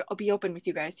 I'll be open with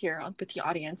you guys here with the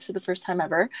audience for the first time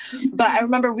ever. But I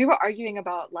remember we were arguing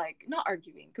about, like, not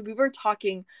arguing, because we were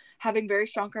talking, having very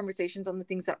strong conversations on the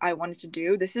things that I wanted to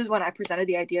do. This is when I presented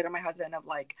the idea to my husband of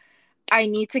like, I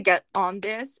need to get on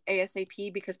this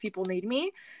ASAP because people need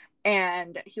me.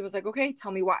 And he was like, okay,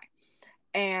 tell me why.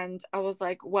 And I was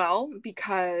like, well,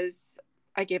 because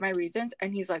I gave my reasons.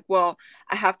 And he's like, well,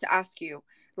 I have to ask you,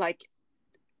 like,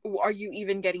 are you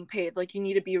even getting paid? Like, you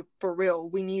need to be for real.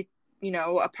 We need,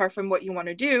 apart from what you want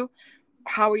to do,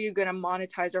 how are you going to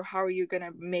monetize, or how are you going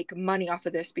to make money off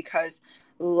of this? Because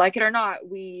like it or not,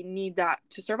 we need that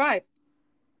to survive.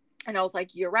 And I was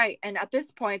like, you're right. And at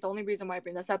this point, the only reason why I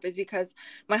bring this up is because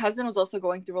my husband was also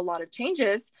going through a lot of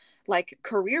changes, like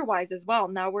career wise as well.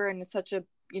 Now we're in such a,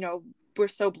 we're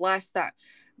so blessed that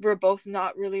we're both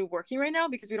not really working right now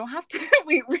because we don't have to.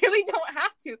 We really don't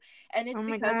have to. And it's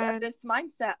because of this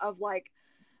mindset of like,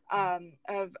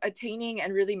 of attaining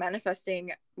and really manifesting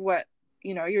what,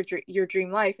 your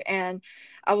dream life. And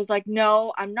I was like,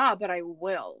 no, I'm not, but I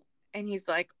will. And he's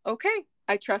like, okay,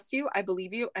 I trust you. I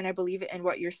believe you. And I believe in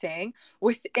what you're saying.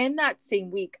 Within that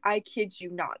same week, I kid you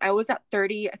not, I was at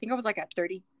 30. I think I was like at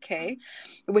 30K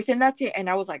within that day. And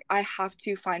I was like, I have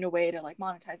to find a way to like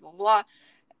monetize, blah, blah, blah.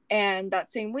 And that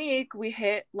same week we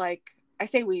hit, like, I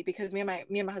say we because me and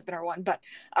my husband are one, but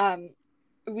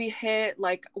we hit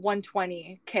like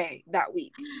 120K that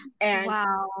week. And I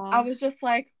Wow. was just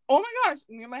like, oh my gosh.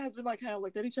 Me and my husband like kind of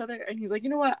looked at each other, and he's like, you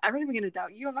know what? I'm not even gonna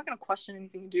doubt you. I'm not gonna question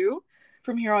anything you do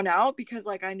from here on out, because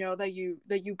like I know that you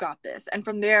got this. And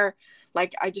from there,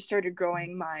 like I just started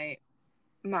growing my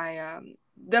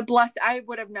the bless. I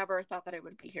would have never thought that I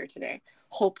would be here today.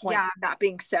 Whole point, Yeah. that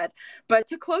being said. But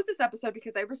to close this episode,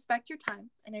 because I respect your time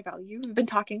and I value you, we've been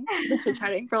talking, we've been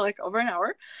chit-chatting for like over an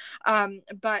hour.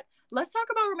 But let's talk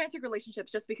about romantic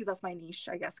relationships, just because that's my niche,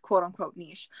 I guess, quote unquote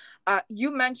niche.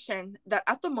 You mentioned that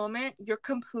at the moment you're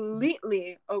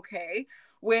completely okay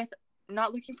with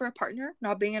not looking for a partner,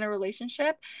 not being in a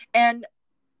relationship. And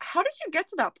how did you get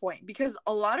to that point? Because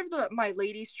a lot of my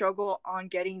ladies struggle on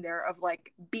getting there, of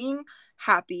like being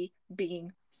happy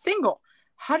being single.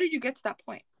 How did you get to that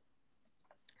point?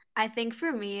 I think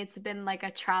for me, it's been like a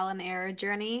trial and error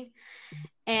journey.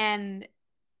 And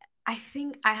I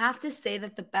think I have to say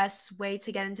that the best way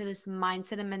to get into this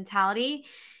mindset and mentality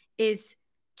is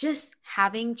just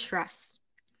having trust.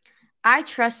 I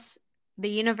trust the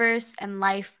universe and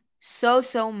life so,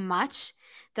 so much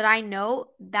that I know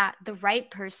that the right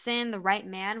person, the right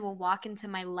man will walk into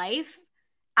my life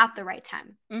at the right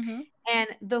time. Mm-hmm. And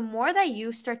the more that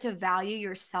you start to value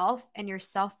yourself and your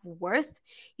self-worth,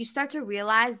 you start to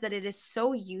realize that it is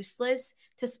so useless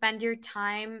to spend your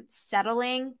time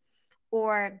settling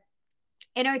or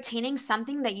entertaining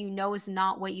something that you know is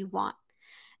not what you want.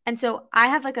 And so I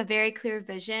have like a very clear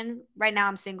vision. Right now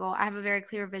I'm single. I have a very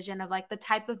clear vision of like the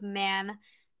type of man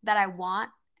that I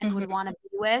want and would Mm-hmm. want to be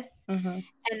with. Mm-hmm.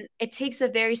 And it takes a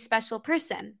very special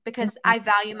person because Mm-hmm. I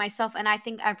value myself. And I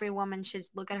think every woman should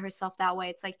look at herself that way.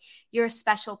 It's like, you're a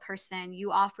special person.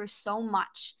 You offer so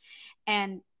much.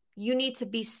 And you need to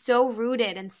be so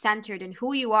rooted and centered in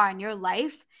who you are in your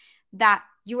life that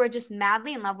you are just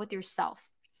madly in love with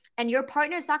yourself. And your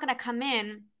partner is not going to come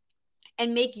in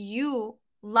and make you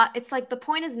it's like the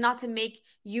point is not to make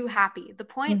you happy. The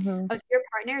point Mm-hmm. of your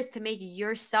partner is to make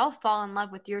yourself fall in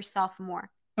love with yourself more.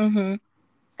 Mm-hmm.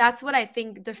 That's what I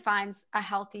think defines a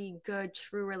healthy, good,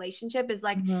 true relationship is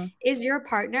like, Mm-hmm. is your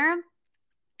partner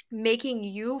making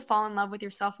you fall in love with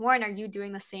yourself more? And are you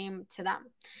doing the same to them?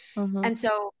 Mm-hmm. And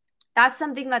so that's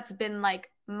something that's been like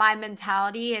my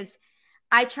mentality is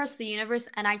I trust the universe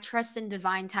and I trust in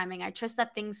divine timing. I trust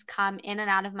that things come in and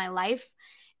out of my life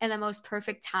in the most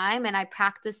perfect time. And I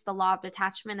practice the law of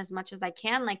detachment as much as I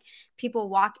can. Like people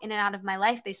walk in and out of my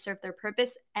life, they serve their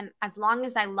purpose. And as long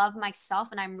as I love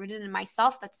myself and I'm rooted in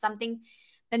myself, that's something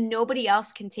that nobody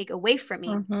else can take away from me.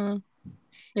 Mm-hmm.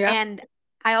 Yeah. And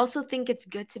I also think it's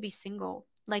good to be single.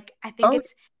 Like I think Oh.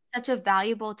 it's such a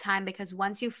valuable time because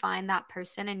once you find that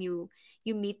person and you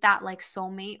meet that like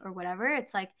soulmate or whatever,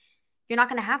 it's like you're not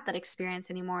going to have that experience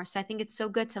anymore. So I think it's so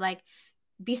good to like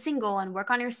be single and work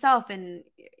on yourself and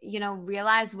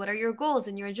realize what are your goals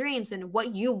and your dreams and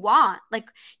what you want. Like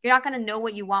you're not going to know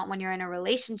what you want when you're in a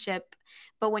relationship,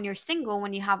 but when you're single,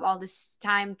 when you have all this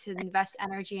time to invest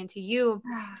energy into you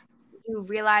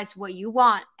realize what you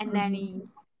want and then Mm-hmm. you,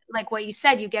 like what you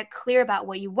said, you get clear about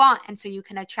what you want and so you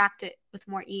can attract it with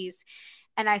more ease.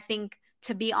 And I think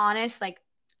to be honest, like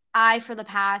I for the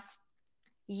past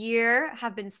year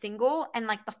have been single and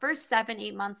like the first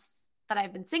 7-8 months that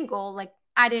I've been single, like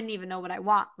I didn't even know what I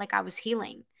want. Like I was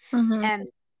healing. Mm-hmm. And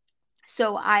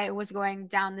so I was going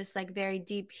down this like very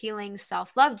deep healing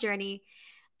self-love journey.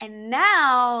 And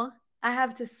now I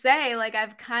have to say, like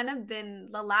I've kind of been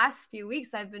the last few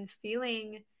weeks, I've been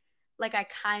feeling like I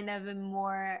kind of am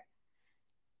more,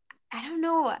 I don't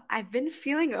know, I've been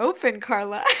feeling open,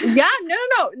 Karla. Yeah,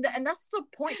 no. And that's the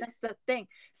point. That's the thing.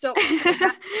 So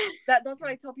that's what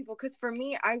I tell people. Because for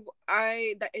me,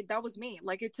 that was me.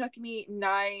 Like it took me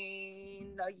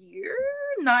 9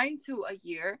 to a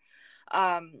year,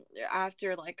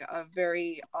 after like a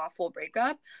very awful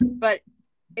breakup. But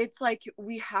it's like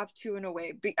we have to, in a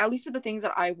way, at least with the things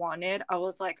that I wanted. I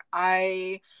was like,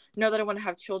 I know that I want to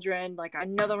have children. Like I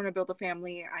know that I want to build a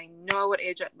family. I know what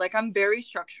age, like I'm very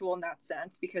structural in that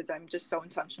sense because I'm just so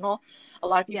intentional. A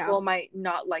lot of Yeah. people might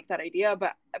not like that idea,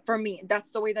 but for me,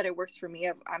 that's the way that it works for me.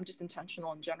 I'm just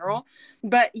intentional in general.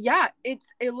 But yeah, it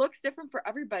looks different for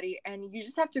everybody, and you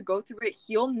just have to go through it,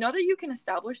 heal, know that you can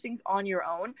establish things on your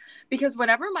own. Because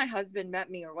whenever my husband met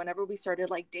me or whenever we started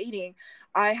like dating,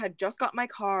 I had just got my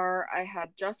car. I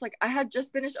had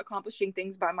just finished accomplishing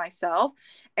things by myself,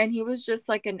 and he was just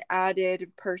like an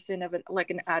added person of an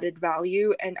added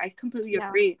value. And I completely Yeah.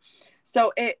 agree.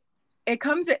 So it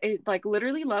like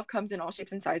literally love comes in all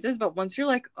shapes and sizes, but once you're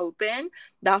like open,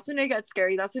 that's when it gets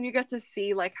scary. That's when you get to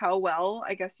see like how well,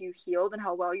 I guess, you healed and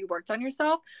how well you worked on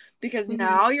yourself, because Mhm.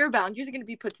 now your boundaries are going to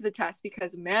be put to the test.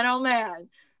 Because man, oh man,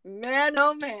 Man,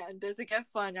 oh man, does it get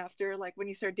fun after like when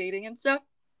you start dating and stuff.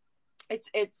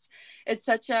 It's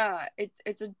such a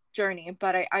it's a journey,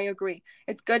 but I agree,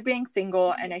 it's good being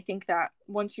single. And I think that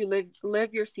once you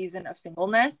live your season of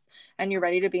singleness and you're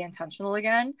ready to be intentional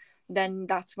again, then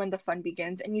that's when the fun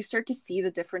begins and you start to see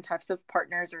the different types of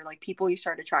partners or like people you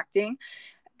start attracting.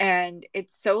 And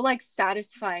it's so like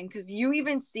satisfying because you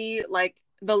even see like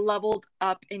the leveled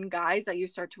up in guys that you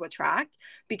start to attract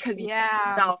because you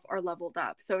Yeah. yourself are leveled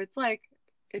up. So it's like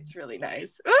it's really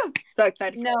nice. Ooh, so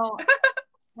excited for No,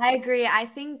 I agree. I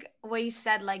think what you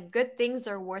said, like good things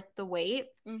are worth the wait.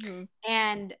 mm-hmm.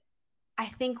 And I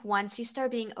think once you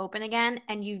start being open again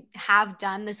and you have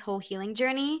done this whole healing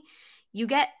journey, you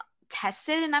get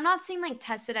tested. And I'm not saying like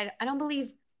tested, I don't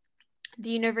believe the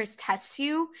universe tests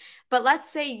you, but let's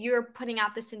say you're putting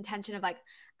out this intention of like,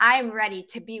 I'm ready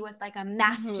to be with like a Mm-hmm.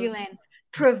 masculine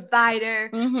provider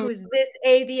Mm-hmm. who's this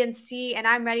A, B, and C, and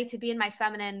I'm ready to be in my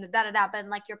feminine, da da da. But in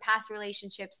like your past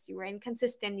relationships, you were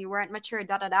inconsistent, you weren't mature,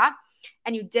 da da da,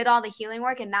 and you did all the healing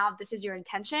work, and now this is your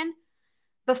intention.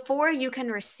 Before you can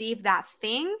receive that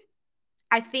thing,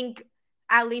 I think,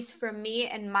 at least for me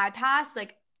in my past,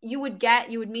 like you would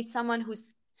meet someone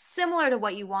who's similar to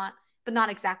what you want, but not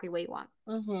exactly what you want.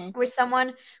 Mm-hmm. Or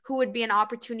someone who would be an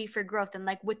opportunity for growth and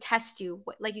like would test you,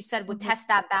 like you said, would Mm-hmm. test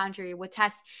that boundary, would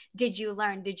test, did you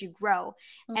learn, did you grow?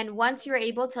 And once you're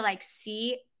able to like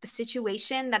see the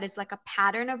situation that is like a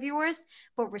pattern of yours,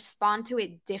 but respond to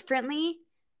it differently,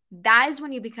 that is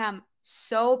when you become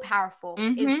so powerful.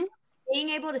 Is Mm-hmm. being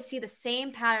able to see the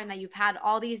same pattern that you've had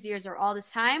all these years or all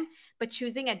this time, but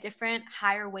choosing a different,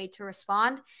 higher way to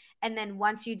respond. And then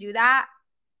once you do that,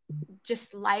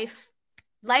 just life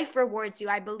rewards you.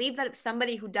 I believe that if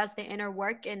somebody who does the inner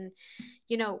work and,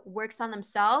 works on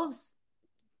themselves,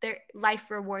 their life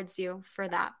rewards you for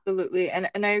that. Absolutely. And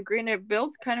I agree. And it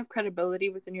builds kind of credibility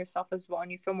within yourself as well.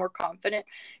 And you feel more confident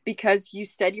because you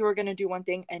said you were going to do one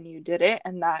thing and you did it.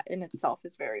 And that in itself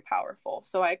is very powerful.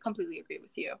 So I completely agree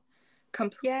with you. Yes.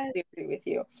 Completely agree with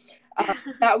you.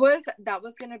 That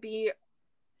was going to be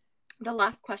the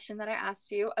last question that I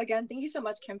asked you. Again, thank you so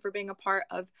much, Kim, for being a part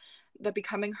of the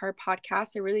Becoming Her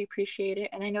podcast. I really appreciate it.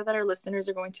 And I know that our listeners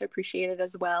are going to appreciate it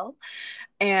as well.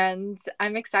 And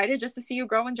I'm excited just to see you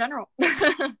grow in general.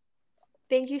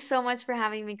 Thank you so much for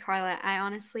having me, Karla. I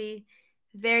honestly,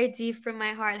 very deep from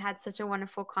my heart, had such a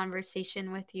wonderful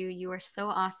conversation with you. You are so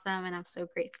awesome, and I'm so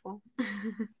grateful.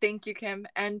 Thank you, Kim.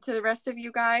 And to the rest of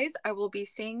you guys, I will be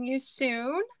seeing you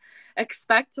soon.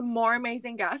 Expect more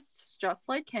amazing guests just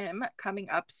like Kim coming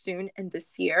up soon in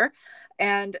this year.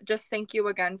 And just thank you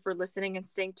again for listening and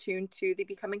staying tuned to the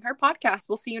Becoming Her podcast.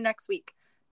 We'll see you next week.